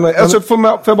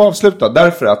man får jag bara avsluta?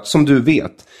 Därför att, som du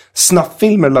vet,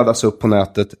 snabffilmer laddas upp på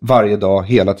nätet varje dag,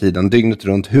 hela tiden, dygnet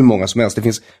runt, hur många som helst. Det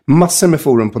finns massor med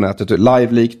forum på nätet,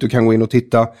 live-leak, du kan gå in och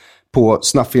titta på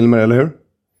snabffilmer, eller hur?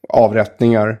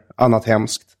 Avrättningar, annat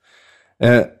hemskt.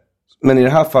 Men i det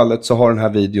här fallet så har den här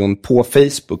videon på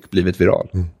Facebook blivit viral.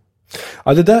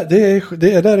 Ja, det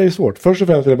där är ju svårt. Först och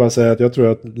främst vill jag bara säga att jag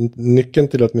tror att nyckeln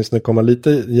till att åtminstone komma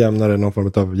lite jämnare, någon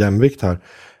form av jämvikt här,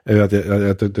 är att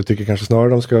jag tycker kanske snarare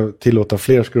de ska tillåta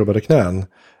fler skrubbade knän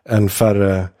än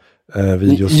färre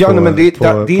videos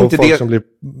på folk som blir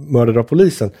mördade av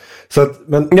polisen. Så att,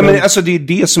 men alltså det är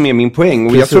det som är min poäng,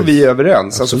 och precis. Jag tror vi är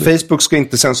överens. Absolut. Alltså Facebook ska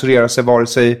inte censurera sig vare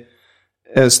sig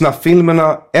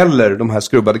snabffilmerna eller de här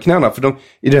skrubbade knäna, för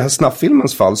i det här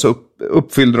snabffilmens fall så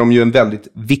uppfyllde de ju en väldigt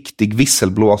viktig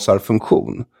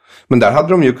visselblåsarfunktion. Men där hade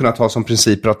de ju kunnat ha som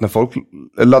principer att när folk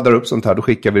laddar upp sånt här, då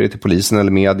skickar vi det till polisen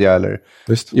eller media eller...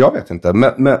 Just. Jag vet inte.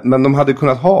 Men de hade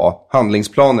kunnat ha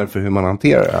handlingsplaner för hur man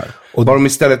hanterar det här. Och vad de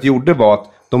istället gjorde var att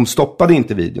de stoppade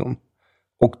inte videon.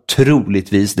 Och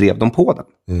troligtvis drev de på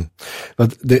den.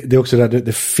 Det är också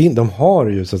där, de har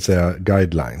ju så att säga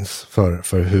guidelines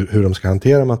för hur de ska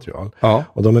hantera material. Ja.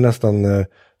 Och de är nästan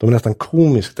de är nästan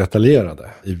komiskt detaljerade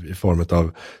i form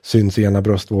av syns ena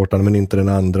bröstvårtan men inte den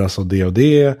andra, så det och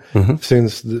det.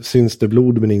 Syns det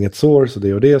blod men inget sår, så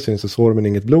det och det. Syns det sår men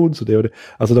inget blod, så det och det.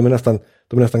 Alltså de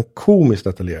är nästan komiskt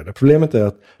detaljerade. Problemet är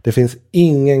att det finns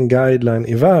ingen guideline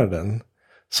i världen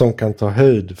som kan ta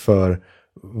höjd för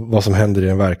vad som händer i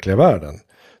den verkliga världen.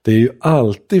 Det är ju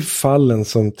alltid fallen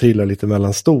som trillar lite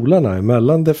mellan stolarna,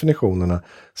 mellan definitionerna,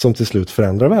 som till slut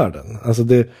förändrar världen. Alltså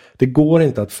det går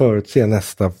inte att förutse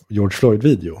nästa George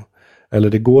Floyd-video. Eller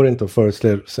det går inte att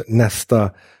förutse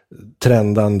nästa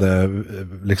trendande,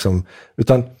 liksom.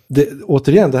 Utan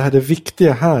återigen, det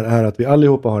viktiga här är att vi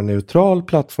allihopa har en neutral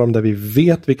plattform där vi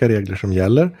vet vilka regler som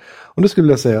gäller. Och då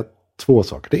skulle jag säga 2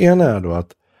 saker. Det ena är då att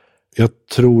jag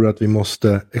tror att vi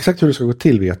måste, exakt hur det ska gå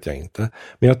till vet jag inte,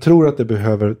 men jag tror att det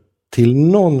behöver till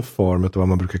någon form av vad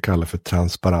man brukar kalla för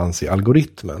transparens i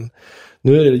algoritmen.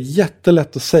 Nu är det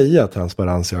jättelätt att säga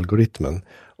transparens i algoritmen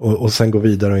och sen gå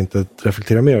vidare och inte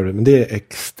reflektera mer över det, men det är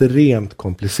extremt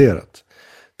komplicerat.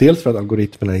 Dels för att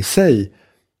algoritmerna i sig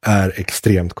är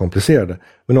extremt komplicerade,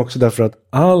 men också därför att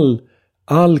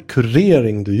all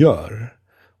kurering du gör,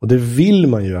 och det vill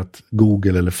man ju att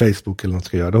Google eller Facebook eller något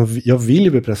ska göra. Jag vill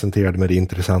ju bli presenterad med det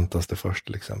intressantaste först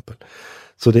till exempel.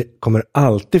 Så det kommer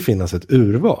alltid finnas ett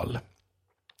urval.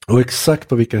 Och exakt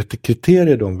på vilka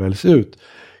kriterier de väljs ut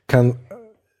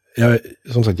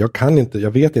som sagt,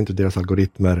 jag vet inte hur deras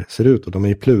algoritmer ser ut, och de är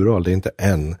i plural, det är inte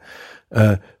en.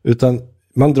 Utan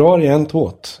man drar i en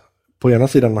tåt på ena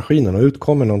sidan maskinen och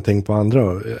utkommer någonting på andra.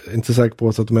 Jag är inte säker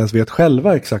på så att de ens vet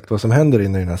själva exakt vad som händer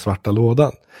inne i den här svarta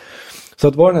lådan. Så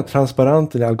att vad den här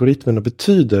transparenten i algoritmerna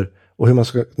betyder och hur man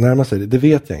ska närma sig det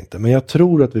vet jag inte. Men jag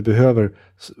tror att vi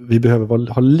behöver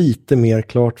ha lite mer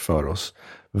klart för oss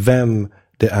vem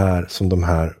det är som de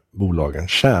här bolagen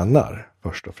tjänar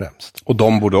först och främst. Och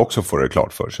de borde också få det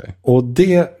klart för sig. Och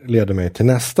det leder mig till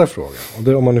nästa fråga. Och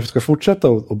det, om man nu ska fortsätta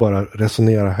och bara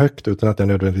resonera högt utan att jag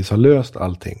nödvändigtvis har löst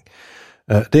allting.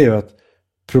 Det är ju att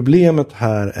problemet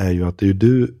här är ju att det är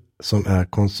du som är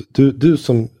du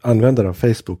som användare av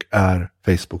Facebook är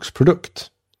Facebooks produkt.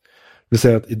 Det vill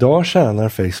säga att idag tjänar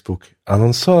Facebook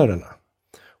annonsörerna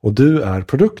och du är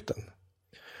produkten.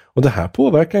 Och det här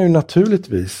påverkar ju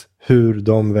naturligtvis hur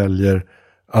de väljer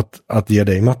att ge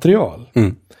dig material.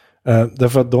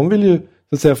 Därför att de vill ju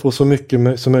så att säga få så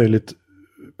mycket som möjligt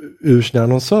ur sina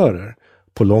annonsörer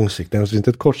på lång sikt. Det är inte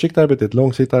ett kortsiktigt arbete, det är ett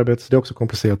långsiktigt arbete, så det är också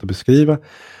komplicerat att beskriva.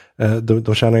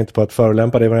 De tjänar inte på att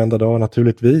förolämpa dig varenda dag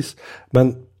naturligtvis.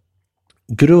 Men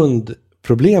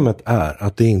grundproblemet är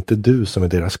att det är inte du som är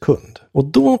deras kund. Och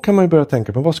då kan man ju börja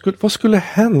tänka på vad skulle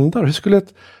hända?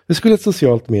 Hur skulle ett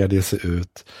socialt medie se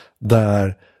ut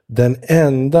där den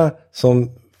enda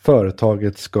som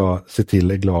företaget ska se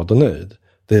till är glad och nöjd?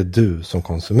 Det är du som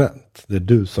konsument. Det är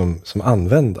du som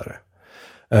användare.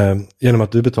 Genom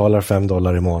att du betalar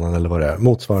 $5 i månaden eller vad det är,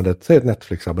 motsvarande säg ett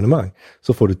Netflix-abonnemang,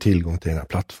 så får du tillgång till den här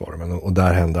plattformen och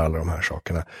där händer alla de här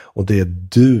sakerna. Och det är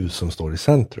du som står i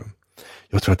centrum.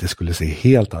 Jag tror att det skulle se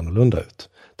helt annorlunda ut.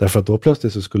 Därför att då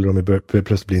plötsligt så skulle de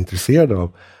plötsligt bli intresserade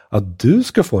av att du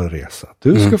ska få en resa.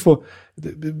 Du ska få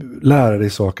lära dig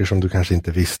saker som du kanske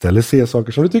inte visste, eller se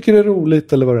saker som du tycker är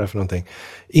roligt eller vad det är för någonting.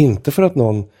 Inte för att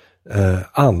någon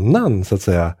annan så att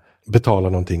säga betalar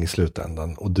någonting i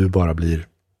slutändan och du bara blir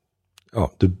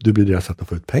du blir deras sätt att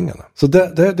få ut pengarna. Så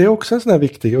det är också en sån här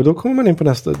viktig, och då kommer man in på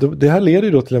nästa, det här leder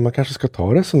ju då till att man kanske ska ta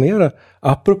och resonera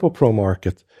apropå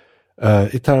pro-market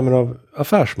i termer av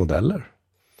affärsmodeller.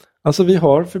 Alltså vi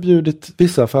har förbjudit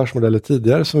vissa affärsmodeller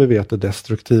tidigare som vi vet är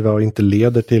destruktiva och inte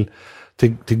leder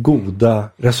till goda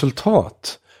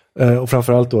resultat. Och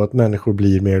framförallt då att människor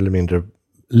blir mer eller mindre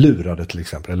lurade till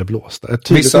exempel, eller blåsta.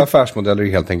 Vissa affärsmodeller är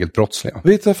helt enkelt brottsliga.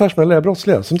 Vissa affärsmodeller är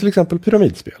brottsliga, som till exempel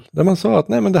pyramidspel. Där man sa att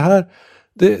nej, men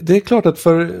det är klart att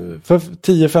för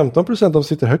 10-15% de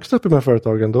sitter högst upp i de här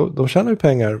företagen, de tjänar ju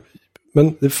pengar.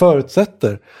 Men det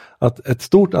förutsätter att ett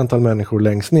stort antal människor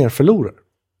längst ner förlorar.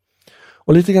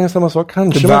 Och lite grann samma sak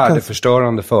kanske man kan...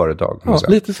 Värdeförstörande företag. Ja,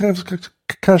 lite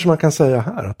kanske man kan säga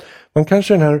här. Att man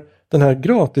kanske den här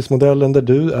gratismodellen där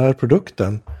du är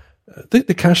produkten,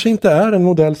 det kanske inte är en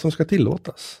modell som ska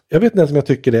tillåtas. Jag vet inte ens om jag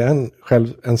tycker det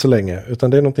själv än så länge, utan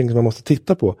det är någonting som man måste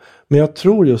titta på. Men jag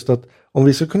tror just att om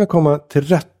vi ska kunna komma till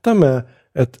rätta med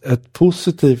ett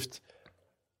positivt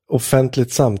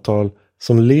offentligt samtal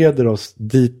som leder oss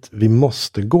dit vi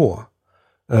måste gå,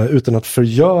 utan att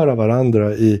förgöra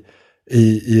varandra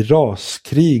i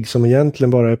raskrig som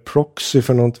egentligen bara är proxy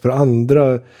för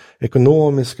andra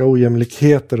ekonomiska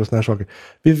ojämlikheter och såna här saker.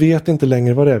 Vi vet inte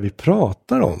längre vad det är vi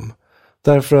pratar om.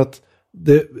 Därför att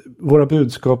våra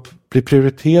budskap blir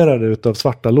prioriterade utav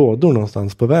svarta lådor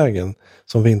någonstans på vägen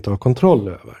som vi inte har kontroll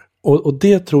över. Och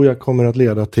det tror jag kommer att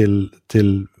leda till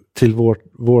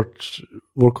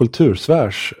vår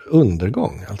kultursfärs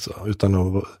undergång. Alltså, utan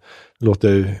att låta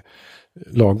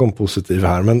lagom positiv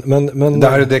här. Men det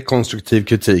här är dekonstruktiv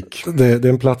kritik. Det är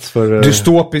en plats för...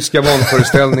 Dystopiska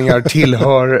vanföreställningar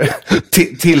tillhör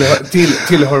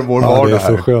vår vardag. Det är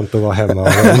så skönt att vara hemma.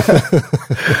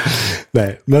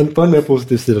 Nej, men på en mer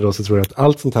positiv sida då så tror jag att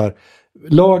allt sånt här...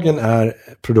 Lagen är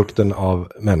produkten av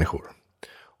människor.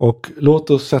 Och låt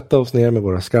oss sätta oss ner med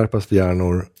våra skarpaste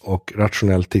hjärnor och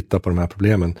rationellt titta på de här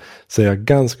problemen. Så är jag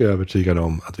ganska övertygad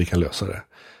om att vi kan lösa det.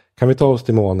 Kan vi ta oss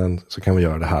till månen så kan vi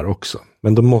göra det här också.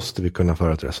 Men då måste vi kunna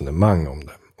föra ett resonemang om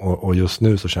det. Och just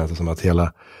nu så känns det som att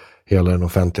hela den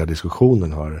offentliga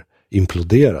diskussionen har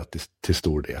imploderat till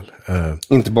stor del.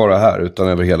 Inte bara här utan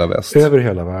över hela väst. Över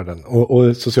hela världen.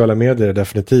 Och sociala medier är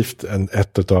definitivt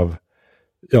ett av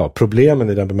problemen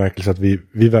i den bemärkelsen att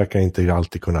vi verkar inte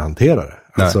alltid kunna hantera det.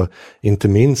 Nej. Alltså, inte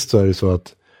minst så är det så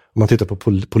att om man tittar på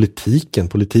politiken.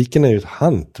 Politiken är ju ett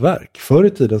hantverk. Förr i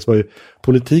tiden så var ju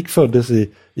politik föddes i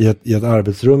ett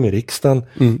arbetsrum i riksdagen.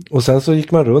 Och sen så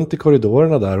gick man runt i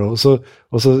korridorerna där och så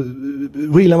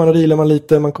wheelar man och dealar man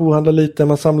lite, man kohandlar lite,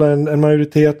 man samlar en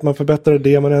majoritet, man förbättrar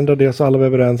det, man ändrar det så alla var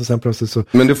överens och sen plötsligt så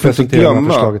men du får inte glömma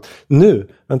förslaget. Nu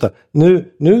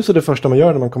så det första man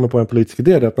gör när man kommer på en politisk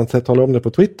idé är att man talar om det på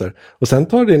Twitter. Och sen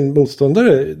tar din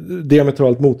motståndare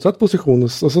diametralt motsatt position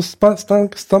och så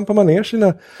stampar man ner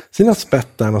sina spett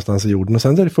där någonstans i jorden och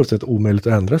sen är det fullständigt omöjligt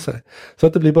att ändra sig. Så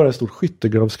att det blir bara ett stort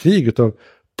skyttegravskrig utav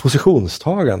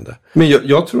positionstagande. Men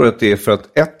jag tror att det är för att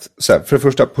för det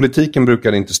första, politiken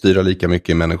brukar inte styra lika mycket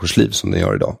i människors liv som den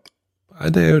gör idag.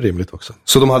 Nej, det är ju rimligt också.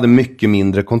 Så de hade mycket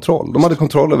mindre kontroll. De hade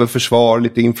kontroll över försvar,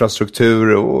 lite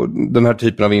infrastruktur och den här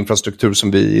typen av infrastruktur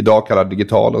som vi idag kallar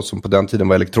digital och som på den tiden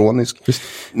var elektronisk.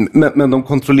 Men de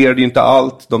kontrollerade ju inte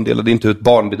allt. De delade inte ut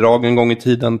barnbidrag en gång i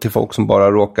tiden till folk som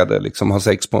bara råkade liksom ha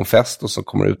sex på en fest och så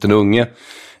kommer ut en unge.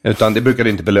 Utan det brukade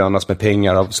inte belönas med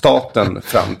pengar av staten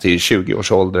fram till 20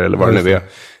 års ålder eller vad det nu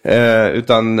är.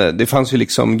 Utan det fanns ju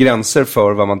liksom gränser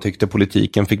för vad man tyckte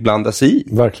politiken fick blanda sig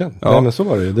i. Verkligen, ja. Nej, men så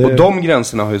var det ju. Och de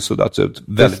gränserna har ju suddats ut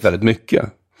väldigt, väldigt mycket.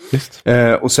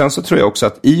 Och sen så tror jag också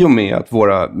att i och med att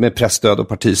med pressstöd och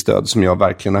partistöd som jag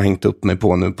verkligen har hängt upp mig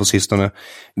på nu på sistone,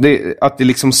 att det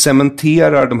liksom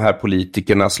cementerar de här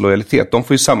politikernas lojalitet. De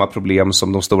får ju samma problem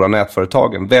som de stora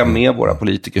nätföretagen. Vem är våra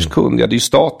politikers kund? Ja, det är ju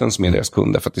staten som är deras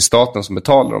kunder för att det är staten som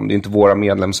betalar dem. Det är inte våra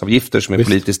medlemsavgifter som är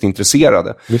politiskt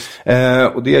intresserade.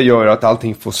 Och det gör att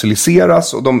allting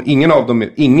fossiliseras och ingen av dem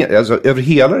alltså, över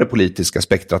hela det politiska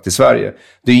spektrat i Sverige.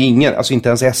 Det är alltså inte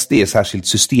ens SD är särskilt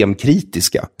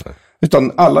systemkritiska.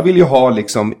 Utan alla vill ju ha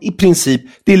liksom, i princip,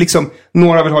 det är liksom,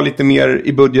 några vill ha lite mer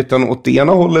i budgeten åt det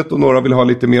ena hållet och några vill ha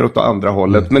lite mer åt det andra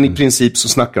hållet. Men i princip så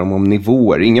snackar de om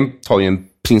nivåer. Ingen tar ju en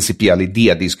principiell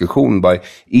idédiskussion. Bara,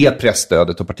 är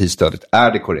pressstödet och partistödet,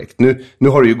 är det korrekt? Nu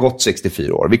har det ju gått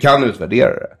 64 år. Vi kan utvärdera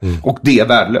det. Och det är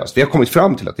värdelöst. Vi har kommit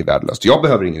fram till att det är värdelöst. Jag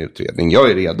behöver ingen utredning.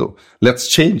 Jag är redo.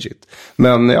 Let's change it.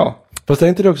 Men ja. Fast är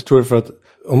inte det också, tror jag, för att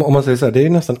om man säger så här, det är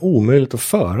nästan omöjligt att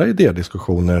föra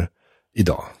idédiskussioner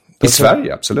idag. I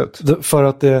Sverige, absolut. För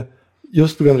att det,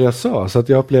 just på grund av det jag sa, så att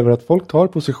jag upplever att folk tar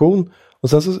position och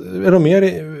sen så är de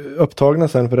mer upptagna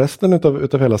sen för resten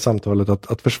utav hela samtalet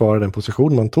att försvara den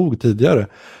position man tog tidigare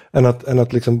än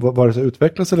att liksom vare sig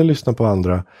utvecklas eller lyssna på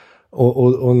andra.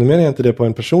 Och nu menar jag inte det på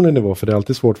en personlig nivå, för det är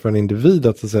alltid svårt för en individ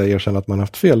att, så att säga, erkänna att man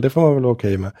haft fel. Det får man väl vara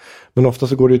okej med. Men ofta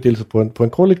så går det ju till så på en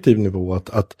kollektiv nivå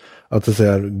att så att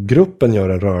säga, gruppen gör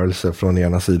en rörelse från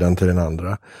ena sidan till den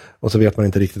andra. Och så vet man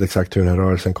inte riktigt exakt hur den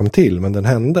rörelsen kom till, men den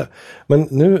hände. Men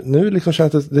nu liksom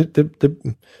känns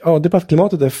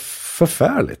debattklimatet är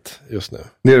förfärligt just nu.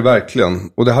 Det är det verkligen.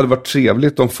 Och det hade varit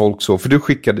trevligt om folk så, för du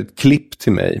skickade ett klipp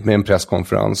till mig med en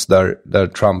presskonferens där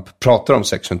Trump pratar om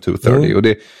Section 230 och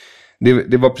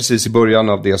det var precis i början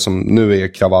av det som nu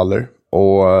är kravaller.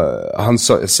 Och han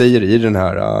säger i den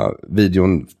här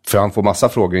videon, för han får massa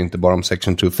frågor, inte bara om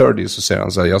Section 230, så säger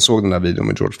han så här: jag såg den här videon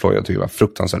med George Floyd, jag tycker det var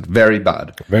fruktansvärt, very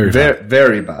bad.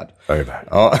 Very bad.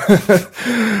 Ja.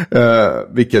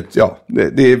 Vilket, ja,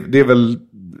 det är väl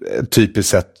ett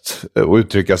typiskt sätt att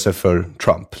uttrycka sig för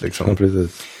Trump liksom. Ja,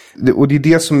 precis. Och det är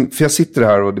det som, för jag sitter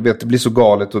här och det blir så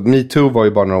galet, och MeToo var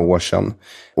ju bara några år sedan.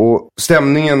 Och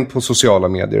stämningen på sociala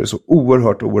medier är så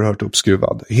oerhört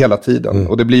uppskruvad hela tiden.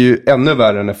 Och det blir ju ännu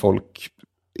värre när folk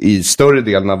i större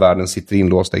delen av världen sitter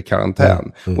inlåsta i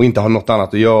karantän och inte har något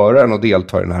annat att göra än att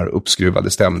delta i den här uppskruvade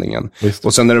stämningen. Visst.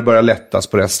 Och sen när det börjar lättas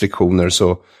på restriktioner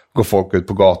så går folk ut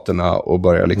på gatorna och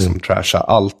börjar liksom trasha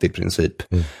allt i princip.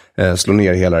 Slå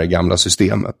ner hela det gamla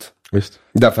systemet. Visst.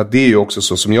 Därför att det är ju också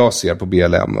så som jag ser på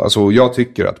BLM. Alltså jag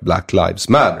tycker att Black Lives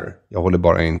Matter. Jag håller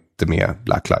bara inte med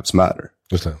Black Lives Matter.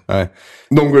 Just det. Nej.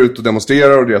 De går ut och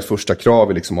demonstrerar och deras första krav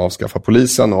är liksom avskaffa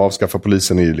polisen. Och avskaffa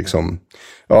polisen är ju liksom,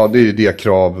 ja, det är ju det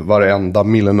krav varenda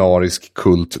millenarisk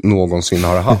kult någonsin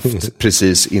har haft.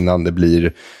 Precis innan det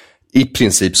blir i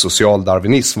princip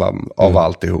socialdarwinism av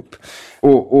alltihop.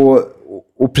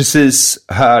 Och precis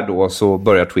här då så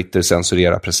börjar Twitter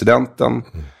censurera presidenten.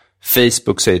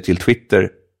 Facebook säger till Twitter,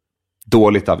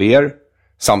 dåligt av er.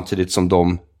 Samtidigt som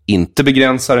de inte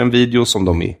begränsar en video som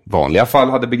de i vanliga fall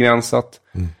hade begränsat.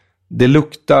 Det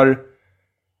luktar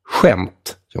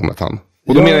skämt, Jonathan.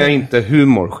 Och då menar jag inte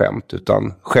humorskämt,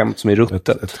 utan skämt som är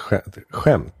ruttet. Ett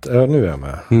skämt, ja, nu är jag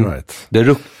med. Right.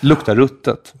 Det luktar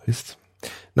ruttet. Visst.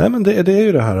 Nej, men det är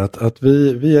ju det här att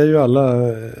vi är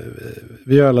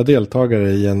ju alla deltagare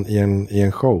i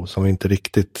en show som vi inte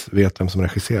riktigt vet vem som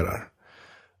regisserar.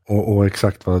 Och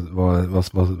exakt vad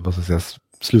ska jag säga,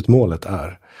 slutmålet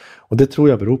är. Och det tror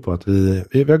jag beror på att vi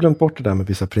har glömt bort det där med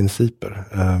vissa principer.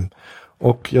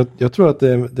 Och jag tror att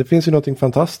det finns ju något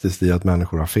fantastiskt i att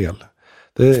människor har fel.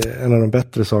 Det är en av de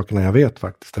bättre sakerna jag vet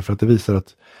faktiskt. Därför att det visar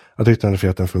att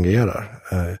yttrandefriheten fungerar.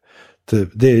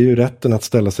 Det är ju rätten att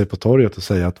ställa sig på torget och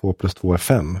säga att 2 + 2 är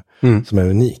 5. Som är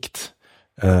unikt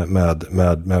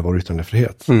med vår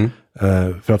yttrandefrihet.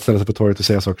 För att ställa sig på torget och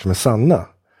säga saker som är sanna.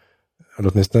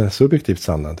 Eller åtminstone subjektivt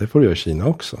sanna. Det får du göra i Kina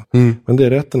också. Men det är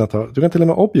rätten att du kan till och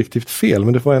med objektivt fel,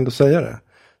 men du får ändå säga det.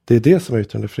 Det är det som är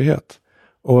yttrandefrihet.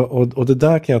 Och det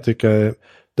där kan jag tycka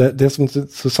det som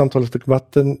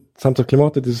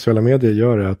samtalsklimatet i sociala medier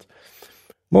gör är att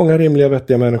många rimliga,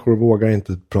 vettiga människor vågar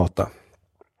inte prata.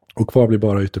 Och kvar blir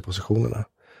bara ytterpositionerna.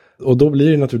 Och då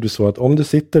blir det naturligtvis så att om det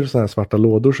sitter sådana här svarta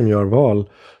lådor som gör val,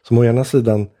 som å ena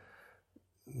sidan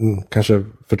kanske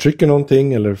förtrycker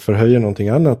någonting eller förhöjer någonting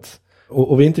annat,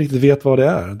 och vi inte riktigt vet vad det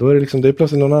är, då är det är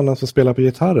plötsligt någon annan som spelar på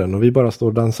gitarren och vi bara står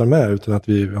och dansar med utan att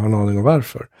vi har en aning om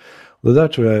varför. Och det där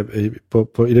tror jag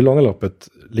är i det långa loppet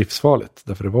livsfarligt,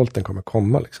 därför att revolten kommer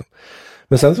komma liksom.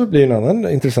 Men sen så blir en annan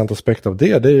intressant aspekt av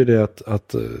det är ju det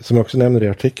att som jag också nämner i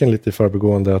artikeln lite i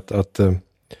förbigående, att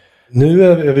nu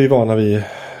är vi vana vid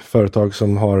företag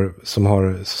som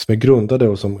är grundade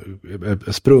och som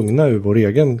är sprungna ur vår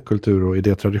egen kultur och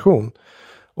idétradition.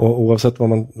 Och oavsett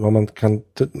vad man kan,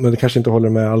 men det kanske inte håller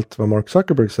med allt vad Mark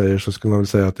Zuckerberg säger, så skulle man väl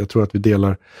säga att jag tror att vi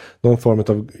delar någon form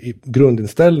av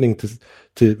grundinställning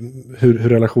till hur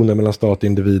relationen mellan stat,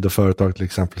 individ och företag till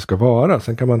exempel ska vara.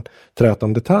 Sen kan man träta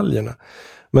om detaljerna.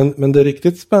 Men det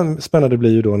riktigt spännande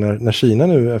blir ju då när Kina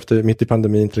nu mitt i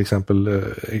pandemin till exempel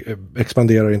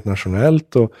expanderar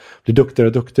internationellt och blir duktigare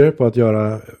och duktigare på att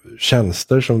göra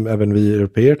tjänster som även vi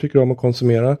europeer tycker om att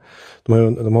konsumera.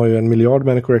 De har ju 1 miljard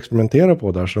människor att experimentera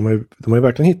på där, så de har ju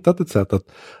verkligen hittat ett sätt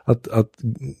att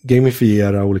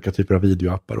gamifiera olika typer av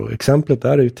videoappar. Och exemplet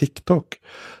där är ju TikTok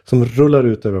som rullar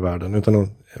ut över världen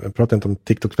jag pratar inte om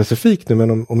TikTok specifikt nu,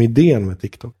 men om idén med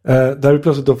TikTok. Där vi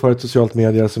plötsligt då får ett socialt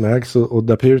media som ägs och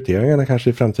där prioriteringarna kanske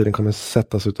i framtiden kommer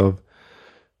sättas av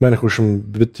människor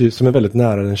som är väldigt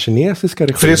nära den kinesiska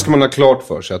regimen. För det ska man ha klart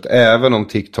för sig, att även om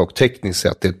TikTok tekniskt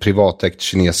sett är ett privatägt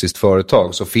kinesiskt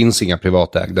företag, så finns inga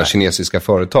privatägda kinesiska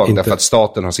företag. Därför att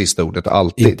staten har sista ordet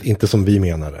alltid. Inte som vi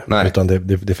menar det. Nej. Utan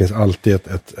det finns alltid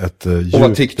ett djupt. Och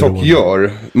vad TikTok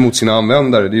gör mot sina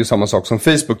användare, det är ju samma sak som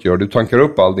Facebook gör. Du tankar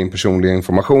upp all din personliga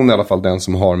information, i alla fall den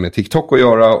som har med TikTok att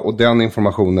göra. Och den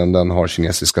informationen, den har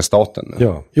kinesiska staten.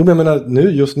 Ja, jo, men jag menar,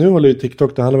 just nu håller ju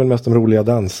TikTok, det handlar väl mest om roliga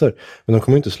danser. Men de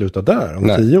kommer ju inte sluta där.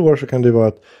 Om 10 år så kan det vara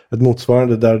ett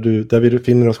motsvarande där vi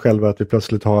finner oss själva, att vi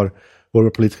plötsligt har våra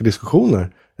politiska diskussioner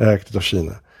ägt av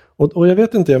Kina. Och jag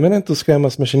vet inte, jag menar inte att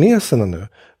skrämmas med kineserna nu.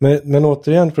 Men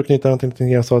återigen, för att knyta an till det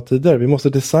jag sa tidigare, vi måste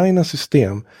designa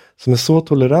system som är så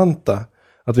toleranta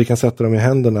att vi kan sätta dem i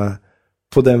händerna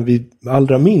på den vi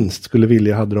allra minst skulle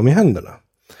vilja hade dem i händerna.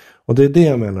 Och det är det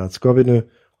jag menar, att ska vi nu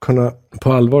kunna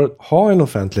på allvar ha en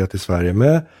offentlighet i Sverige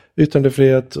med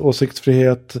yttrandefrihet,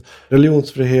 åsiktsfrihet,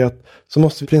 religionsfrihet, så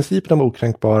måste principerna vara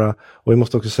okränkbara, och vi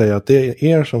måste också säga att det är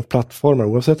er som plattformar,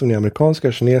 oavsett om ni är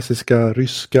amerikanska, kinesiska,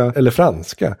 ryska eller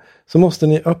franska, så måste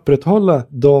ni upprätthålla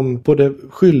de både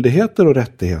skyldigheter och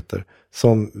rättigheter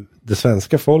som det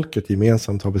svenska folket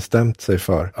gemensamt har bestämt sig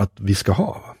för att vi ska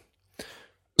ha.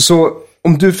 Så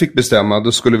om du fick bestämma,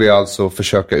 då skulle vi alltså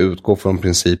försöka utgå från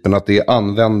principen att det är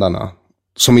användarna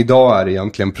som idag är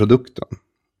egentligen produkten.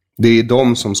 Det är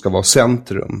de som ska vara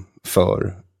centrum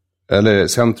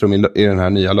i den här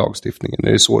nya lagstiftningen.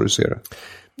 Är det så du ser det?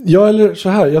 Ja, eller så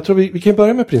här. Jag tror vi kan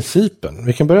börja med principen.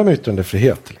 Vi kan börja med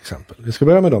yttrandefrihet till exempel. Vi ska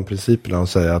börja med de principerna och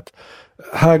säga att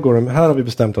här har vi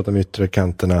bestämt att de yttre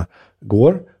kanterna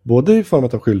går, både i form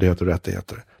av skyldigheter och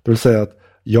rättigheter. Det vill säga att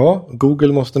ja,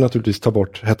 Google måste naturligtvis ta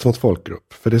bort hets mot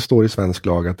folkgrupp. För det står i svensk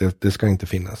lag att det ska inte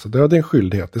finnas. Så det är en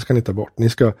skyldighet, det ska ni ta bort. Ni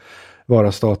ska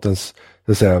vara statens,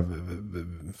 så att säga,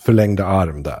 förlängda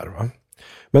arm där. Va?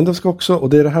 Men de ska också, och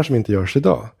det är det här som inte görs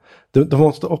idag, de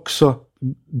måste också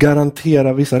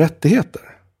garantera vissa rättigheter.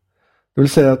 Det vill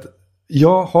säga att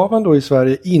har man då i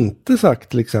Sverige inte sagt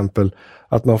till exempel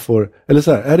att man får, eller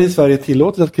så här, är det i Sverige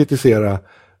tillåtet att kritisera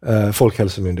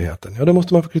Folkhälsomyndigheten? Ja, då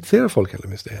måste man få kritisera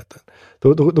Folkhälsomyndigheten.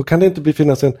 Då kan det inte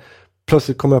finnas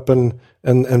plötsligt komma upp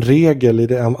en regel i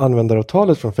det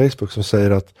användaravtalet från Facebook som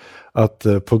säger att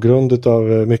på grund av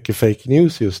mycket fake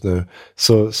news just nu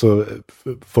så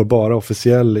får bara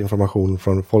officiell information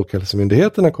från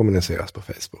Folkhälsomyndigheterna kommuniceras på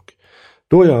Facebook.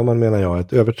 Då gör man, menar jag,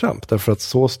 ett övertramp, därför att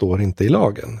så står inte i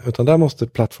lagen. Utan där måste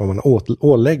plattformarna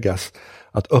åläggas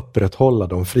att upprätthålla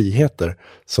de friheter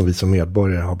som vi som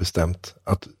medborgare har bestämt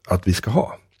att vi ska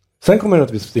ha. Sen kommer det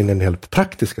naturligtvis in en helt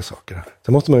praktiska saker här.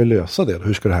 Sen måste man ju lösa det.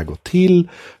 Hur ska det här gå till?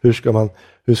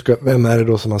 Vem är det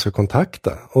då som man ska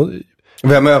kontakta? Och,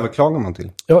 vem överklagar man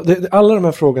till? Ja, alla de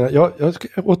här frågorna.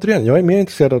 Jag är mer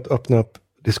intresserad av att öppna upp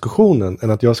diskussionen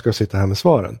än att jag ska sitta här med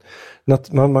svaren.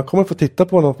 Man kommer få titta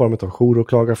på någon form av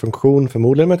jouråklagarfunktion,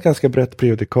 förmodligen med ett ganska brett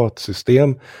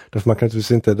prejudikatsystem. Därför man kan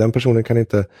naturligtvis inte, den personen kan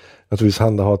inte naturligtvis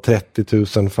handha 30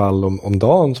 000 fall om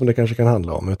dagen som det kanske kan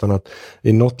handla om. Utan att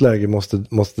i något läge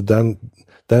måste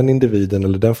den individen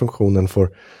eller den funktionen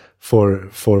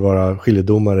får vara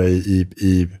skiljedomare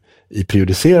i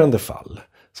prejudicerande fall.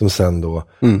 Som sen då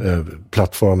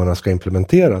plattformarna ska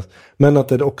implementeras. Men att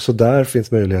det också där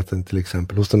finns möjligheten, till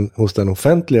exempel hos den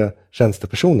offentliga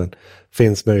tjänstepersonen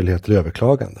finns möjlighet till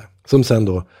överklagande. Som sen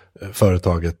då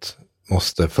företaget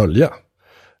måste följa.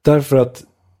 Därför att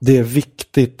det är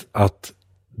viktigt att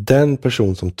den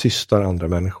person som tystar andra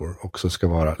människor också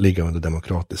ska ligga under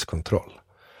demokratisk kontroll.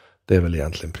 Det är väl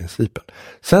egentligen principen.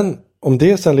 Sen, om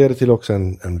det sen leder till också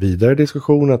en vidare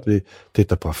diskussion, att vi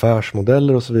tittar på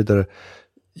affärsmodeller och så vidare.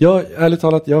 Ärligt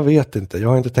talat, jag vet inte. Jag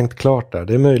har inte tänkt klart där.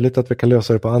 Det är möjligt att vi kan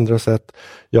lösa det på andra sätt.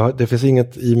 Det finns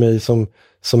inget i mig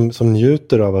som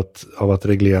njuter av att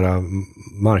reglera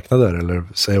marknader eller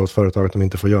säga åt företag att de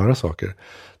inte får göra saker.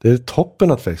 Det är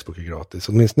toppen att Facebook är gratis.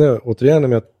 Åtminstone, återigen,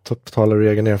 om jag talar ur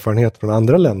egen erfarenhet från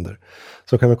andra länder,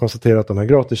 så kan vi konstatera att de här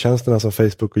gratistjänsterna som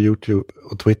Facebook och YouTube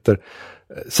och Twitter,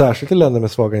 särskilt i länder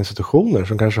med svaga institutioner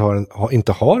som kanske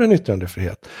inte har en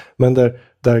yttrandefrihet, men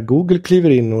där Google kliver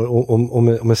in och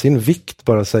med sin vikt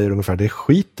bara säger ungefär det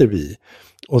skiter vi i,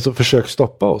 och så försöker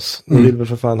stoppa oss. Ni vill väl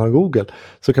för fan ha Google.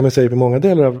 Så kan man säga att i många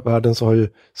delar av världen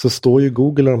så står ju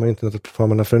Google och de här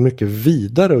internetplattformarna för en mycket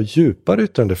vidare och djupare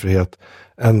yttrandefrihet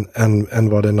än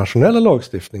vad den nationella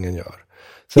lagstiftningen gör.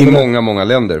 I många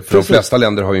länder. För de flesta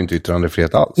länder har ju inte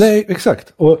yttrandefrihet alls. Nej,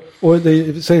 exakt. Och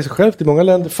det säger sig självt, i många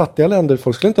länder, fattiga länder,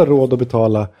 folk skulle inte ha råd att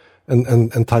betala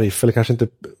en tariff, eller kanske inte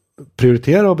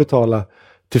prioritera att betala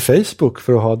till Facebook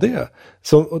för att ha det.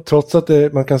 Trots att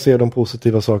man kan se de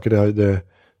positiva saker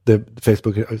det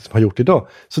Facebook har gjort idag.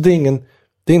 Så det är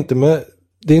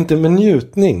inte med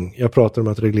njutning jag pratar om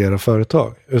att reglera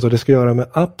företag. Utan det ska göra med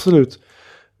absolut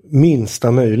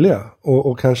minsta möjliga.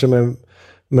 Och kanske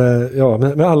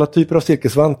med alla typer av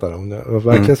cirkusvantar, om jag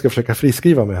verkligen ska försöka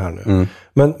friskriva mig här nu.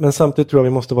 Men samtidigt tror jag vi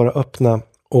måste vara öppna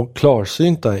och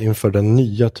klarsynta inför den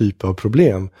nya typen av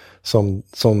problem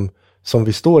som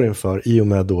vi står inför i och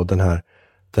med då den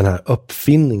här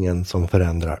uppfinningen som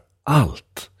förändrar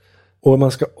allt. Och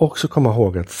man ska också komma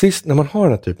ihåg att sist när man har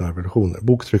den här typen av revolutioner,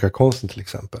 boktryckarkonsten till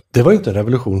exempel, det var ju inte en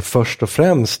revolution först och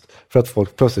främst för att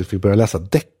folk plötsligt fick börja läsa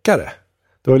deckare.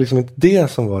 Det var liksom inte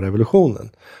det som var revolutionen.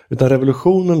 Utan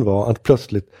revolutionen var att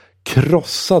plötsligt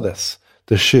krossades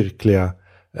det kyrkliga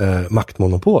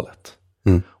maktmonopolet.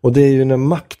 Och det är ju när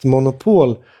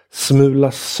maktmonopol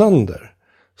smulas sönder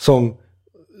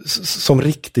som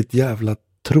riktigt jävla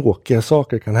tråkiga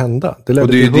saker kan hända. Och det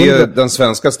är ju det den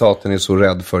svenska staten är så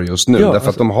rädd för just nu. Därför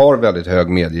att de har väldigt hög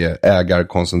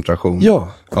medieägarkoncentration.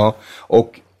 Ja.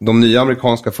 Och de nya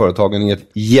amerikanska företagen är ett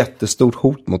jättestort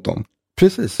hot mot dem.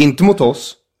 Precis. Inte mot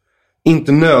oss.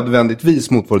 Inte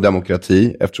nödvändigtvis mot vår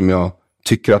demokrati, eftersom jag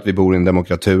tycker att vi bor i en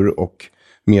demokratur och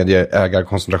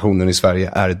medieägarkoncentrationen i Sverige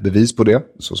är ett bevis på det,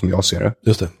 så som jag ser det.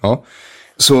 Just det. Ja.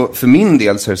 Så för min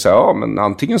del så är det så här, men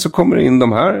antingen så kommer det in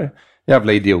de här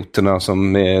jävla idioterna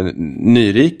som är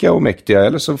nyrika och mäktiga,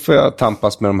 eller så får jag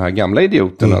tampas med de här gamla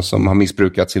idioterna som har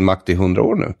missbrukat sin makt i 100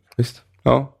 år nu. Visst.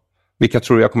 Ja. Vilka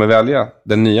tror jag kommer välja?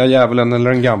 Den nya djävulen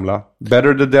eller den gamla?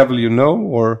 Better the devil you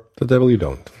know or the devil you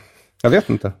don't? Jag vet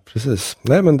inte. Precis.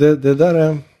 Nej, men det där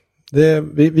är...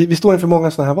 Vi står inför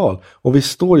många sådana här val. Och vi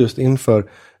står just inför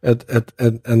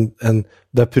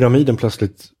där pyramiden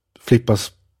plötsligt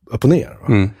flippas upp och ner.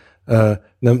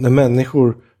 När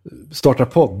människor startar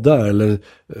poddar eller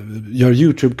gör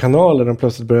YouTube-kanaler där de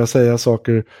plötsligt börjar säga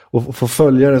saker och får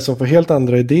följare som får helt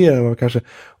andra idéer än vad kanske.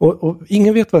 Och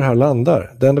ingen vet var det här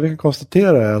landar. Det enda vi kan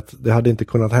konstatera är att det hade inte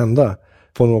kunnat hända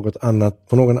på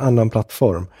någon annan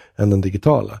plattform än den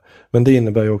digitala. Men det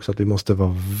innebär ju också att vi måste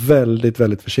vara väldigt,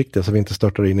 väldigt försiktiga så vi inte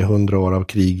startar in i 100 år av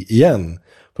krig igen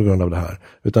på grund av det här.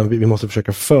 Utan vi måste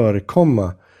försöka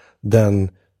förekomma den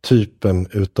typen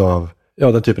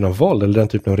av våld eller den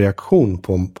typen av reaktion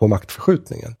på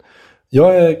maktförskjutningen.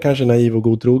 Jag är kanske naiv och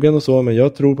godtrogen och så, men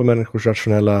jag tror på människors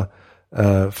rationella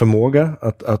förmåga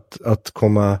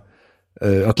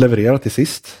att leverera till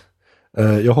sist.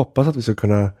 Jag hoppas att vi ska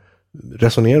kunna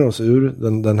resonera oss ur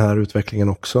den här utvecklingen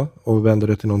också och vända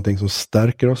det till någonting som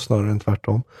stärker oss snarare än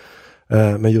tvärtom.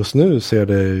 Men just nu ser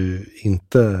det ju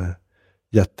inte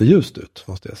jätteljust ut,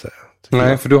 måste jag säga.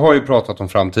 Nej, för du har ju pratat om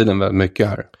framtiden väldigt mycket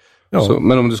här. Ja.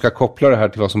 Men om du ska koppla det här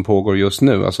till vad som pågår just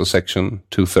nu, alltså Section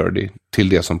 230, till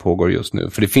det som pågår just nu.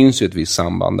 För det finns ju ett visst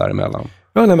samband däremellan.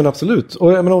 Ja, nej men absolut.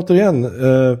 Och jag menar återigen,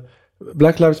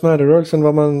 Black Lives Matter-rörelsen,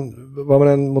 vad man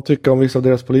än må tycka om vissa av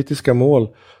deras politiska mål,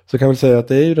 så kan vi säga att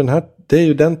det är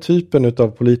ju den typen av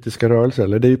politiska rörelser,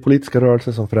 eller det är ju politiska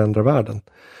rörelser som förändrar världen.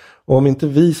 Och om inte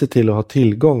vi ser till att ha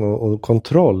tillgång och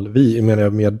kontroll, vi menar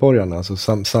jag medborgarna,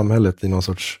 alltså samhället i någon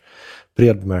sorts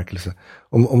bred bemärkelse.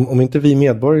 Om inte vi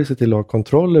medborgare ser till att ha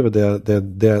kontroll över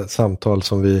det samtal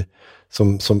som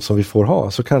vi får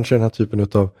ha, så kanske den här typen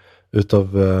utav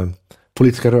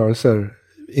politiska rörelser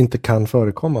inte kan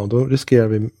förekomma, och då riskerar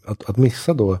vi att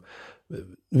missa då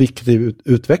viktig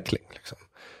utveckling. Liksom.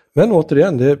 Men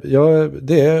återigen,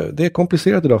 det är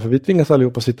komplicerat idag, för vi tvingas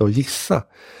allihopa sitta och gissa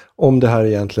om det här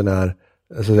egentligen är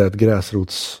så att säga, ett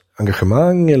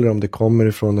gräsrotsengagemang eller om det kommer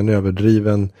ifrån en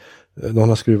överdriven, någon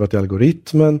har skruvat i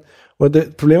algoritmen. Och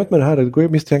problemet med det här är att det går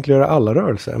att misstänkliggöra alla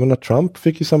rörelser. Jag menar, Trump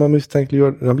fick ju samma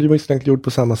han blev misstänkliggjord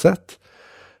på samma sätt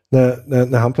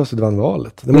när han plötsligt vann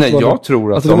valet. Jag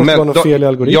tror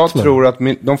att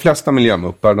de flesta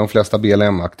miljömuppar, de flesta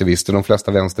BLM-aktivister, de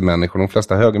flesta vänstermänniskor, de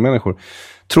flesta högermänniskor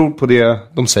tror på det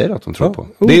de säger att de tror på.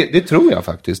 Det tror jag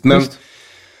faktiskt. Men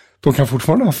de kan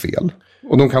fortfarande ha fel.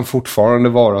 Och de kan fortfarande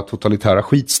vara totalitära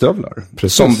skitstövlar.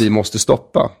 Precis. Som vi måste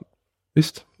stoppa.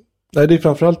 Visst. Nej, det är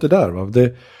framförallt det där. Va?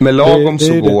 Med lagom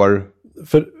så går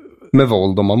med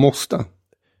våld om man måste.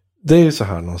 Det är ju så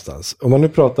här någonstans. Om man nu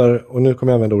pratar, och nu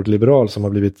kommer jag använda ordet liberal som har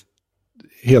blivit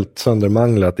helt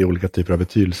söndermanglat i olika typer av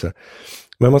betydelser.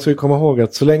 Men man ska ju komma ihåg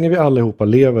att så länge vi allihopa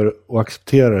lever och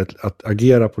accepterar att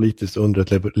agera politiskt under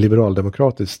ett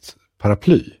liberaldemokratiskt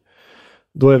paraply,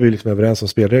 då är vi liksom överens om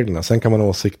spelreglerna. Sen kan man ha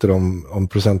åsikter om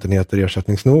procentenheter i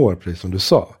ersättningsnivåer, precis som du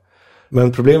sa.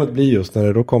 Men problemet blir just när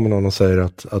det då kommer någon och säger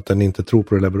att den inte tror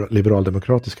på det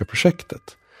liberaldemokratiska projektet.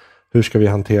 Hur ska vi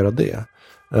hantera det?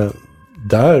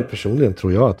 Där personligen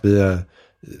tror jag att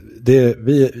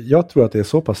jag tror att det är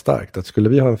så pass starkt att skulle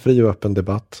vi ha en fri och öppen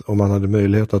debatt och man hade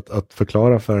möjlighet att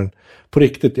förklara för en på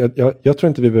riktigt. Jag tror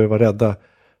inte vi behöver vara rädda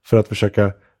för att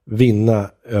försöka vinna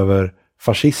över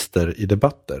fascister i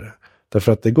debatter.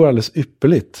 Därför att det går alldeles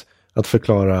ypperligt att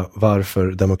förklara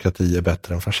varför demokrati är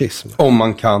bättre än fascism. Om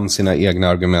man kan sina egna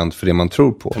argument för det man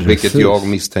tror på. Precis. Vilket jag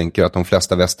misstänker att de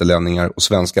flesta västerlänningar och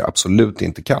svenskar absolut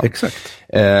inte kan. Exakt.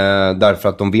 Därför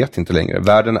att de vet inte längre.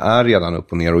 Världen är redan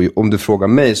upp och ner. Och om du frågar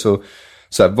mig så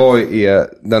här, vad är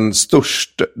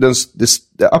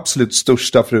det absolut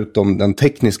största förutom den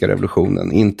tekniska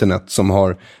revolutionen, internet, som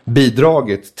har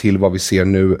bidragit till vad vi ser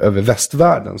nu över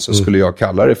västvärlden, så skulle jag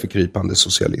kalla det för krypande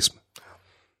socialism.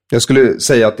 Jag skulle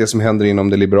säga att det som händer inom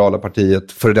det liberala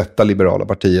partiet, för detta liberala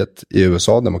partiet i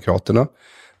USA, Demokraterna,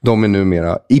 de är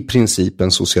numera i princip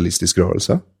en socialistisk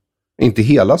rörelse. Inte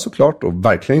hela såklart, och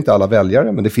verkligen inte alla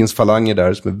väljare, men det finns falanger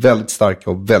där som är väldigt starka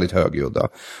och väldigt högljudda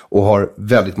och har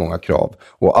väldigt många krav.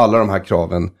 Och alla de här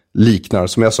kraven liknar,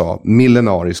 som jag sa,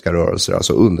 millenariska rörelser,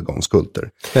 alltså undergångskulter.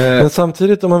 Men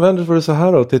samtidigt, om man vänder på det så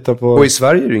här och tittar på... Och i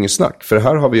Sverige är det inget snack, för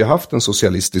här har vi ju haft en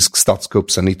socialistisk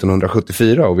statskupp sedan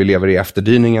 1974 och vi lever i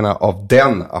efterdyningarna av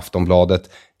den Aftonbladet,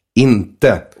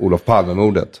 inte Olof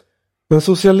Palme-mordet. Men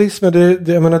socialism, jag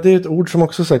menar, det är ett ord som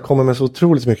också så här, kommer med så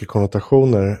otroligt mycket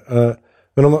konnotationer.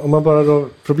 Men om man bara då,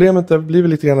 problemet där blir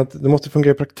väl lite grann att det måste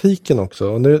fungera i praktiken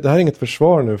också. Och det här är inget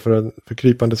försvar nu för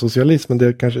krypande socialism, men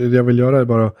det kanske jag vill göra är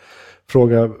bara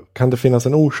fråga, kan det finnas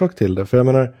en orsak till det? För jag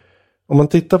menar, om man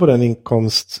tittar på den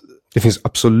inkomst... Det finns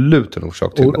absolut en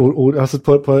orsak till det. Alltså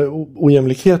på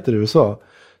ojämlikheter i USA,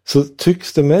 så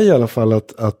tycks det mig i alla fall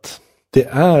att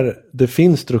det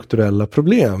finns strukturella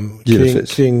problem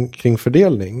kring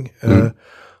fördelning.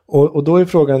 Och då är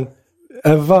frågan,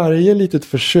 är varje litet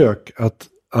försök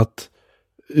att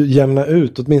jämna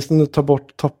ut, åtminstone ta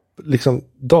bort liksom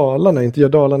dalarna, inte gör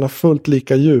dalarna fullt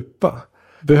lika djupa?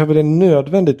 Behöver det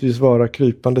nödvändigtvis vara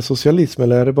krypande socialism,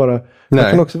 eller är det bara...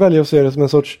 Man kan också välja att se det som en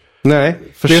sorts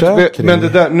försäkring. Men det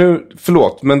där,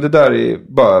 men det där är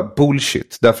bara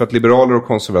bullshit. Därför att liberaler och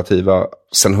konservativa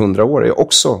sedan 100 år är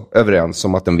också överens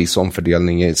om att en viss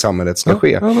omfördelning i samhället ska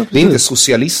ske. Det är inte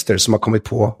socialister som har kommit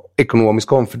på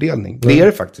ekonomisk omfördelning. Det är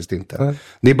det faktiskt inte.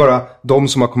 Det är bara de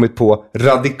som har kommit på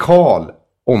radikal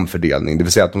omfördelning. Det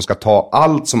vill säga att de ska ta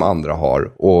allt som andra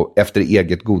har och efter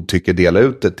eget godtycke dela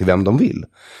ut det till vem de vill.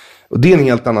 Och det är en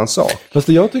helt annan sak. Fast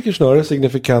det jag tycker snarare är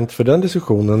signifikant för den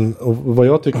diskussionen, och vad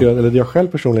jag tycker, eller jag själv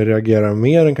personligen reagerar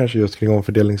mer än kanske just kring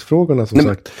omfördelningsfrågorna som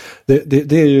sagt,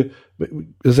 det är ju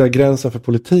gränsen för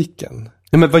politiken.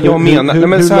 Nej, men vad jag menar...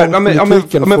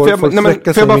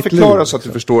 Får jag bara förklara så att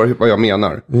du förstår vad jag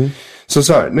menar?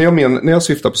 Så här, när jag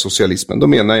syftar på socialismen, då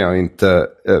menar jag inte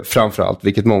framförallt,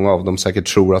 vilket många av dem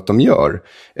säkert tror att de gör,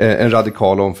 en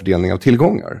radikal omfördelning av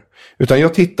tillgångar. Utan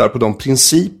jag tittar på de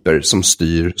principer som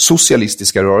styr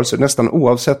socialistiska rörelser nästan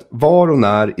oavsett var och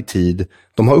när i tid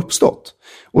de har uppstått.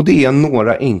 Och det är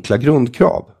några enkla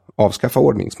grundkrav. Avskaffa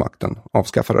ordningsmakten,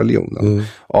 avskaffa religionen,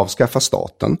 avskaffa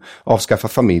staten, avskaffa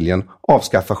familjen,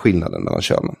 avskaffa skillnaden mellan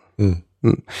könen.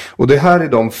 Och det här är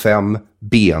de 5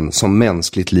 ben som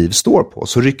mänskligt liv står på.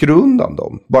 Så rycker du undan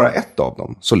dem, bara ett av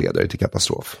dem, så leder det till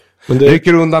katastrof.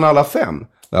 Rycker du undan alla 5,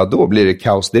 ja, då blir det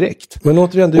kaos direkt. Men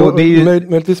återigen, det är ju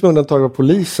möjligtvis med undantag av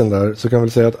polisen där, så kan jag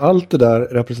väl säga att allt det där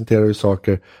representerar ju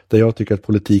saker där jag tycker att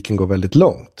politiken går väldigt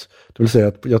långt. Det vill säga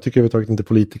att jag tycker överhuvudtaget inte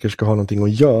politiker ska ha någonting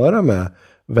att göra med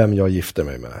vem jag gifter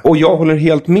mig med. Och jag håller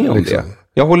helt med om det.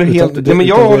 Jag håller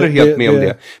helt med om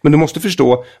det. Men du måste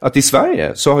förstå att i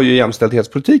Sverige så har ju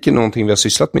jämställdhetspolitiken någonting vi har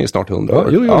sysslat med i snart 100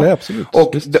 år. Nej, absolut.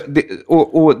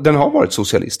 Och den har varit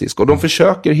socialistisk. Och de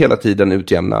försöker hela tiden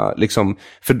utjämna, liksom,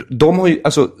 för de har ju,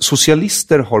 alltså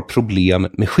socialister har problem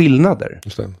med skillnader.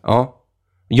 Just det. Ja.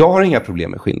 Jag har inga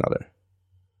problem med skillnader.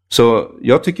 Så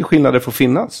jag tycker skillnader får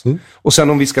finnas. Och sen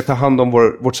om vi ska ta hand om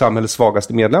vårt samhälles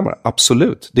svagaste medlemmar,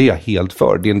 absolut. Det är jag helt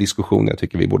för. Det är en diskussion jag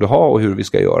tycker vi borde ha och hur vi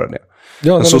ska göra det.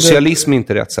 Men socialism är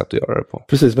inte rätt sätt att göra det på.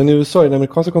 Precis, men i USA, i den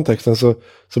amerikanska kontexten så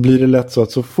blir det lätt så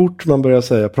att så fort man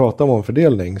börjar prata om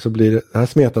omfördelning så blir det här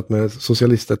smetat med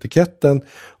socialistetiketten,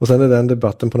 och sen är den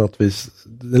debatten på något vis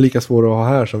det är lika svår att ha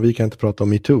här som vi kan inte prata om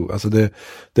MeToo. Alltså det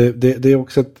är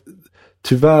också ett,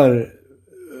 tyvärr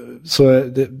så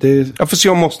det... Ja, för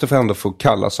jag måste ändå få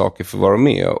kalla saker för vad de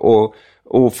är.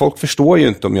 Och folk förstår ju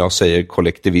inte om jag säger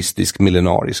kollektivistisk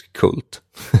millenarisk kult.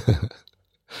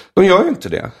 De gör ju inte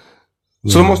det.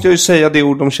 Så då måste jag ju säga det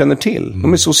ord de känner till.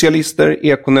 De är socialister,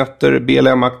 ekonötter,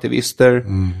 BLM-aktivister,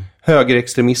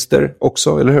 högerextremister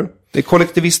också, eller hur? Det är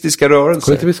kollektivistiska rörelser.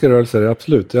 Kollektivistiska rörelser,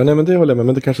 absolut. Ja, nej, men det håller jag med.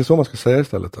 Men det kanske är så man ska säga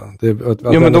istället. Då.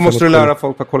 Men då måste du lära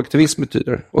folk vad kollektivism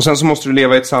betyder. Och sen så måste du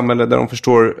leva i ett samhälle där de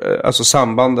förstår alltså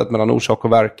sambandet mellan orsak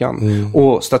och verkan.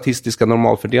 Och statistiska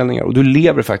normalfördelningar. Och du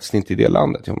lever faktiskt inte i det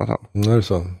landet, Jonathan. Nej, det är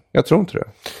så. Jag tror inte det.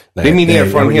 Nej, det är min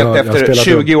erfarenhet efter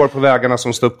 20 år på vägarna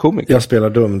som ståuppkomiker. Jag spelar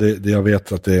dum. Jag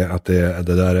vet att det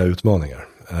där är utmaningar.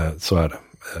 Så är det.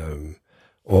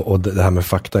 Och det här med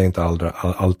fakta är inte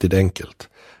alltid enkelt.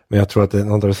 Men jag tror att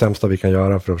något av det sämsta vi kan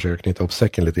göra för att försöka knyta upp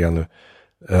säcken lite grann nu,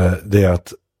 det är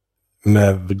att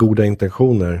med goda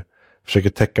intentioner försöka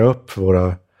täcka upp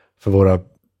för våra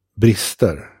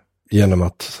brister genom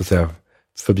att, så att säga,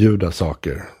 förbjuda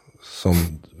saker som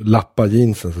lappar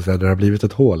jeansen, så att säga. Det har blivit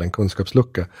ett hål, en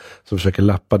kunskapslucka, så försöker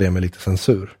lappa det med lite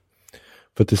censur.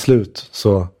 För till slut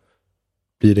så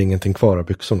blir det ingenting kvar av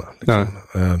byxorna. Liksom.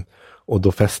 Och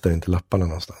då fäster inte lapparna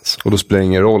någonstans. Och då spelar det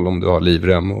ingen roll om du har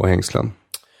livrem och hängslen.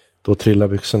 Då trillar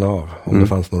byxorna av, om det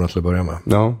fanns några till att börja med.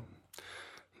 Ja.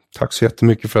 Tack så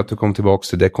jättemycket för att du kom tillbaka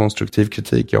till dekonstruktiv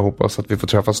kritik. Jag hoppas att vi får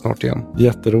träffas snart igen.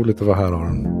 Jätteroligt att vara här,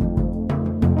 Aron.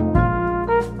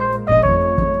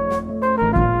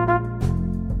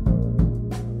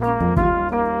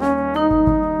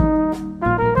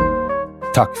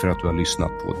 Tack för att du har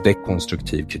lyssnat på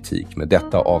dekonstruktiv kritik med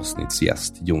detta avsnitts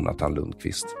gäst Jonathan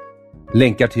Lundqvist.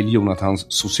 Länkar till Jonathans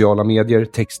sociala medier,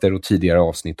 texter och tidigare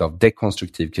avsnitt av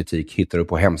dekonstruktiv kritik hittar du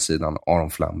på hemsidan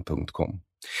aronflam.com.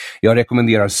 Jag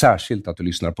rekommenderar särskilt att du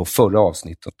lyssnar på förra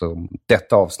avsnittet om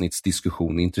detta avsnitts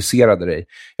diskussion intresserade dig.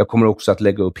 Jag kommer också att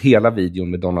lägga upp hela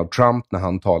videon med Donald Trump när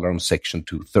han talar om Section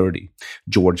 230,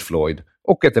 George Floyd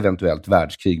och ett eventuellt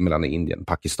världskrig mellan Indien,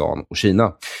 Pakistan och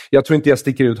Kina. Jag tror inte jag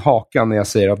sticker ut hakan när jag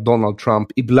säger att Donald Trump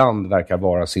ibland verkar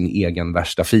vara sin egen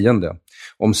värsta fiende.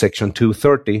 Om Section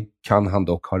 230 kan han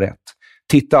dock ha rätt.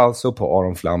 Titta alltså på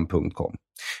aronflam.com.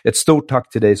 Ett stort tack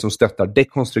till dig som stöttar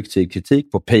dekonstruktiv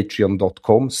kritik på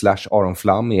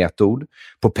patreon.com/aronflam i ett ord,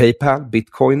 på PayPal,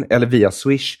 Bitcoin eller via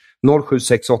Swish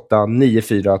 0768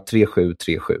 94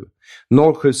 3737.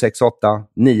 0768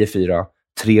 94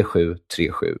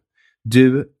 3737.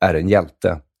 Du är en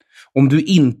hjälte. Om du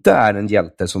inte är en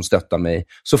hjälte som stöttar mig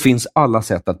så finns alla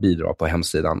sätt att bidra på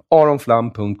hemsidan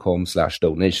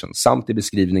aronflam.com/donation samt i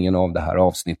beskrivningen av det här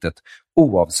avsnittet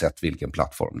oavsett vilken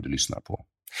plattform du lyssnar på.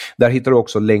 Där hittar du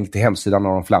också länk till hemsidan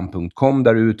aronflam.com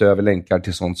där du utöver länkar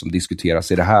till sånt som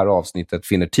diskuteras i det här avsnittet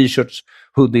finner t-shirts,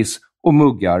 hoodies och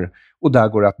muggar. Och där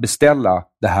går det att beställa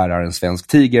Det här är en svensk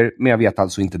tiger, men jag vet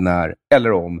alltså inte när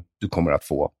eller om du kommer att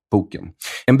få boken.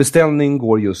 En beställning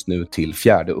går just nu till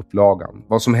 4:e upplagan.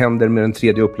 Vad som händer med den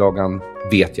 3:e upplagan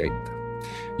vet jag inte.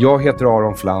 Jag heter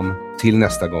Aron Flam. Till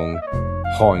nästa gång,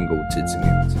 ha en god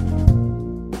tidsenhet.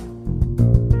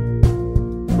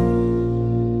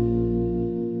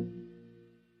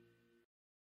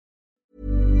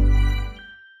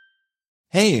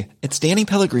 Hey, it's Danny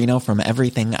Pellegrino from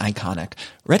Everything Iconic.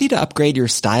 Ready to upgrade your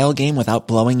style game without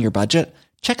blowing your budget?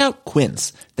 Check out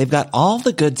Quince. They've got all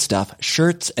the good stuff,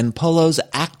 shirts and polos,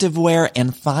 activewear,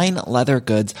 and fine leather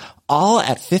goods, all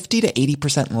at 50 to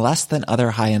 80% less than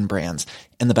other high-end brands.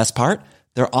 And the best part?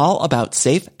 They're all about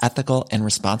safe, ethical, and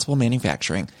responsible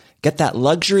manufacturing. Get that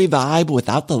luxury vibe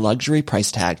without the luxury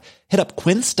price tag. Hit up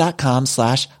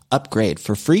quince.com/upgrade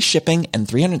for free shipping and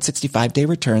 365-day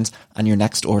returns on your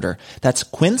next order. That's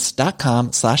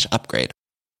quince.com/upgrade.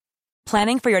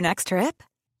 Planning for your next trip?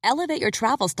 Elevate your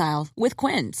travel style with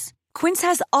Quince. Quince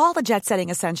has all the jet-setting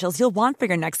essentials you'll want for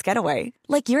your next getaway,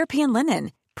 like European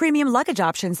linen, premium luggage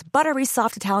options, buttery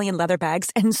soft Italian leather bags,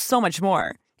 and so much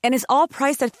more. And is all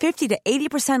priced at 50 to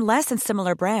 80% less than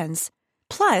similar brands.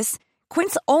 Plus,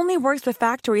 Quince only works with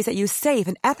factories that use safe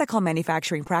and ethical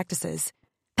manufacturing practices.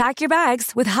 Pack your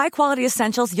bags with high-quality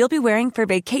essentials you'll be wearing for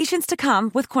vacations to come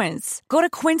with Quince. Go to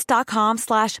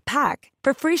quince.com/pack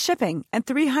for free shipping and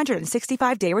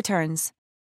 365-day returns.